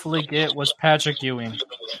to hopefully get was Patrick Ewing.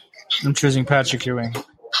 I'm choosing Patrick Ewing.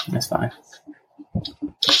 That's fine.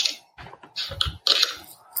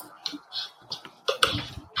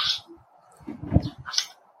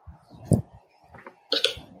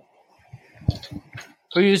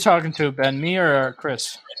 Who are you talking to, Ben? Me or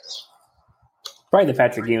Chris? Probably the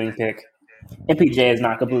Patrick Ewing pick. MPJ is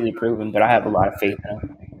not completely proven, but I have a lot of faith in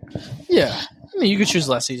him. Yeah. I mean, you could choose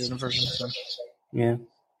last season version. So. Yeah.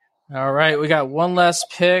 All right, we got one last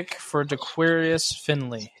pick for DeQuarius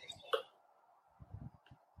Finley.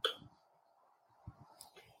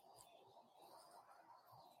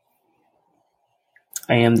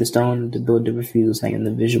 I am the stone to build the refuse. I am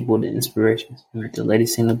the visual, the inspiration. The lady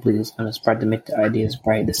sing the blues. I'm the spark to make the ideas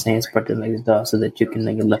bright. The same spark that makes the dog so that you can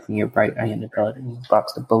make it left in your bright. I am the pellet in the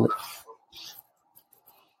box, the bullet.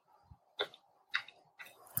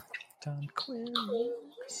 The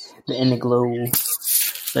ending glow.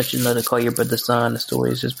 Let you know to call your brother son. The story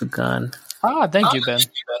has just begun. Thank you, Ben.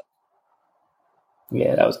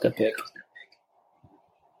 Yeah, that was a good pick.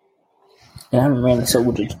 And I ran the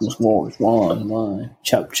soldier to the wars. One.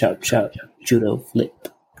 Chop, chop, chop. Judo flip.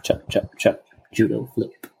 Chop, chop, chop. Judo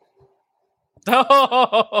flip.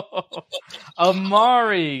 Oh,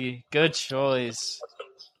 Amari. Good choice.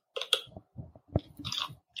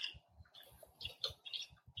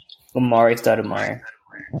 Amari Stoudemire.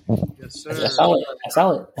 Yes, sir. That's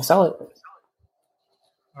solid.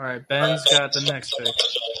 All right, Ben's got the next pick.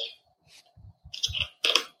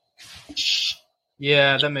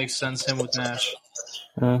 Yeah, that makes sense. Him with Nash.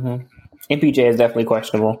 Mm-hmm. MPJ is definitely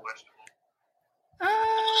questionable.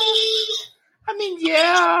 I mean,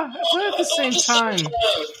 yeah, but at the same time,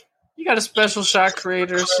 you got a special shot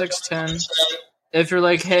creator, 6'10". If you're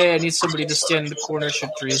like, hey, I need somebody to stand in the corner,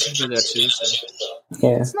 shoot threes, you can do that too. So.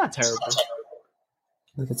 Yeah. It's not terrible.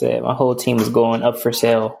 Like I said, my whole team is going up for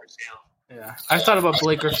sale. Yeah. I thought about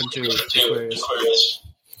Blake Griffin too.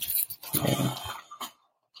 Yeah.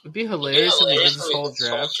 It'd be hilarious if we did this whole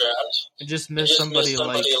draft and just miss somebody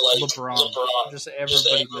like LeBron. Just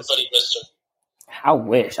everybody missed him. I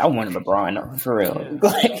wish. I wanted LeBron, for real.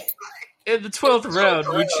 Yeah. In the 12th round,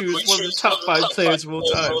 we choose one of the top 5 players of all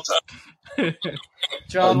time.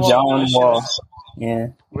 John Wall. Yeah.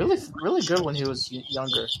 Really good when he was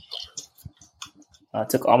younger. I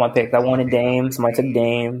took all my picks. I wanted Dame. Somebody took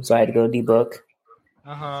Dame, so I had to go D-Book.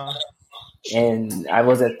 Uh-huh. And I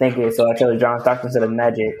wasn't thinking, so I chose John Stockton instead of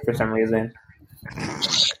Magic for some reason.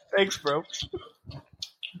 Thanks, bro.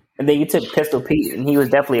 And then you took Pistol Pete, and he was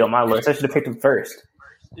definitely on my list. I should have picked him first.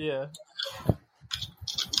 Yeah.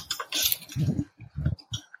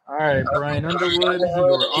 All right, Brian Underwood,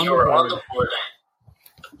 you were on the board.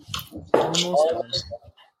 Almost done.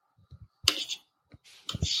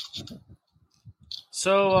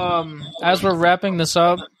 So, as we're wrapping this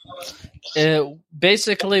up,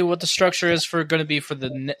 basically what the structure is going to be for the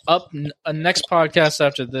next podcast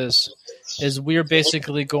after this is we're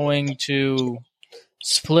basically going to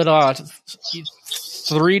split out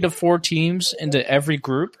 3 to 4 teams into every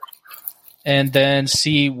group and then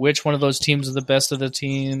see which one of those teams are the best of the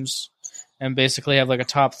teams and basically have like a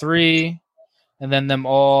top 3 and then them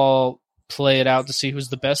all play it out to see who's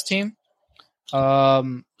the best team.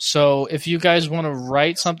 So if you guys want to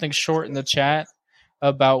write something short in the chat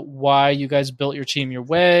about why you guys built your team your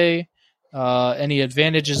way, any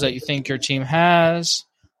advantages that you think your team has,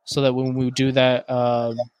 so that when we do that,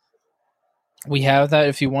 we have that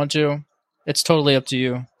if you want to. It's totally up to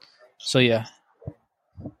you. So, yeah.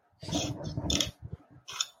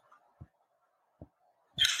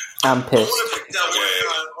 I'm pissed. I want to pick that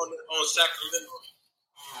one on Sacramento.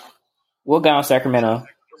 What guy on Sacramento?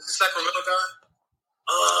 Sacramento guy?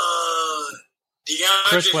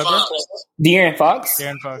 Chris Webber? De'Aaron Fox?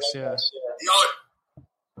 De'Aaron Fox, yeah.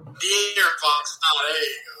 De'Aaron Fox. Oh, there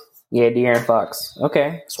you Yeah, De'Aaron Fox.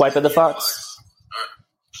 Okay. Swipe of the Fox.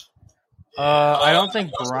 I don't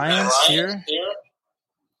think Brian's here.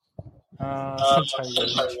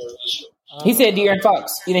 He said De'Aaron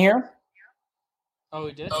Fox. You didn't hear him? Oh,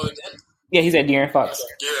 he did? Yeah, he said De'Aaron Fox.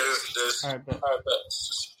 Yeah, this. All right, bet.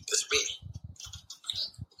 It's me.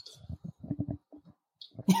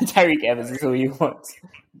 Tyreek Evans is who you want.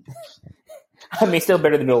 I mean, still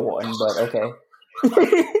better than Bill Walton, but okay.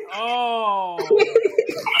 Oh,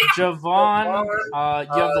 Javon.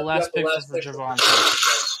 You have the last pick for Javon.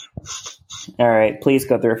 All right, please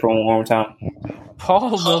go through it for one more time.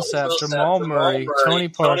 Paul Millsap, Jamal Murray, Tony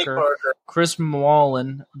Parker, Chris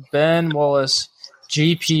Mullen, Ben Wallace,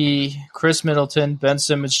 GP, Chris Middleton, Ben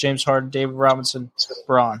Simmons, James Harden, David Robinson,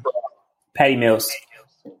 Braun. Patty Mills.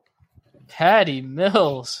 Patty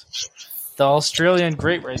Mills, the Australian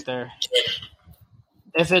great right there.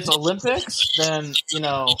 If it's Olympics, then, he's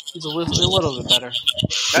a little bit better.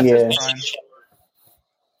 That's his prime.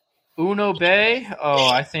 Uno Bay,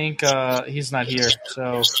 I think he's not here.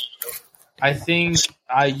 So I think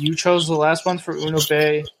you chose the last one for Uno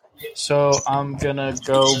Bay. So I'm going to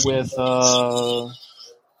go with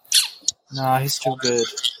he's too good.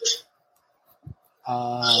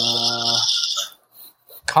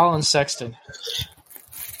 Colin Sexton.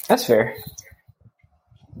 That's fair.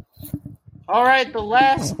 All right, the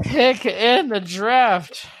last pick in the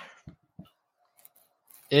draft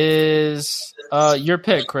is your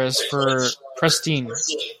pick, Chris, for pristine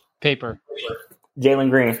paper. Jalen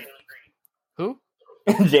Green. Who?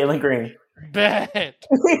 Jalen Green. Bet.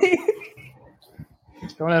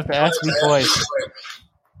 Don't have to ask me twice.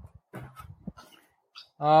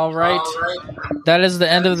 All right. That is the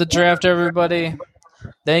end of the draft, everybody.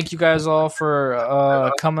 Thank you guys all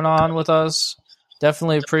for coming on with us.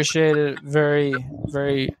 Definitely appreciate it. Very,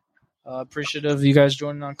 very appreciative of you guys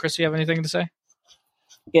joining on. Chris, you have anything to say?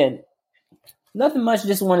 Yeah, nothing much.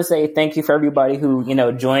 Just want to say thank you for everybody who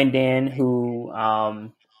joined in, who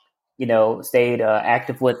stayed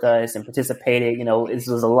active with us and participated. This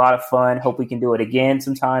was a lot of fun. Hope we can do it again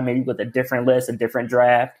sometime, maybe with a different list, a different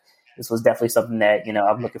draft. This was definitely something that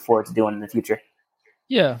I'm looking forward to doing in the future.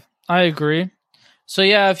 Yeah, I agree. So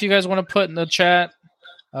yeah, if you guys want to put in the chat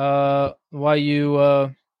why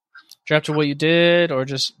you drafted what you did, or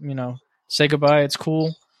just say goodbye, it's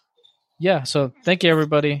cool. Yeah, so thank you,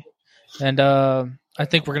 everybody. And I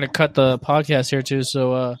think we're going to cut the podcast here, too.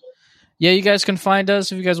 So, you guys can find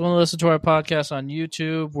us if you guys want to listen to our podcast on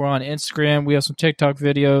YouTube. We're on Instagram. We have some TikTok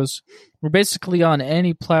videos. We're basically on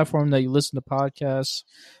any platform that you listen to podcasts.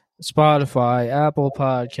 Spotify, Apple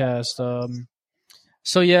Podcast.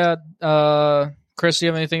 Chris, do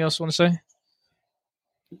you have anything else you want to say?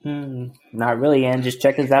 Not really, and just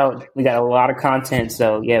check us out. We got a lot of content.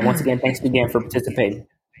 So, once again, thanks again for participating.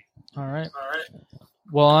 All right.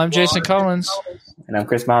 Well, I'm Jason Collins. And I'm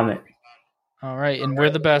Chris Mohammed. All right, and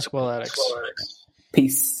we're the Basketball Addicts.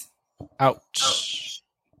 Peace. Out.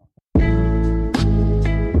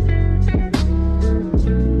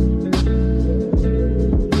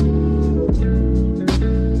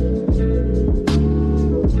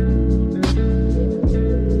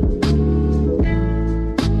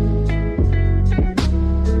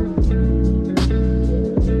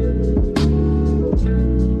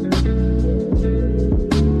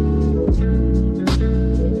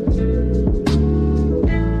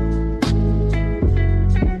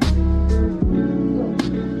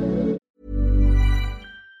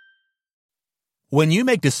 When you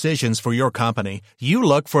make decisions for your company, you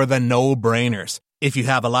look for the no-brainers. If you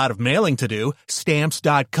have a lot of mailing to do,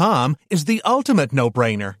 Stamps.com is the ultimate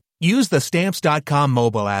no-brainer. Use the Stamps.com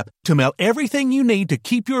mobile app to mail everything you need to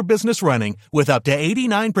keep your business running with up to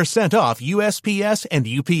 89% off USPS and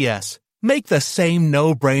UPS. Make the same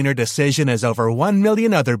no-brainer decision as over 1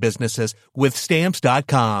 million other businesses with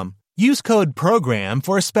Stamps.com. Use code PROGRAM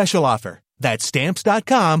for a special offer. That's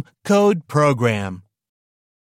Stamps.com, code PROGRAM.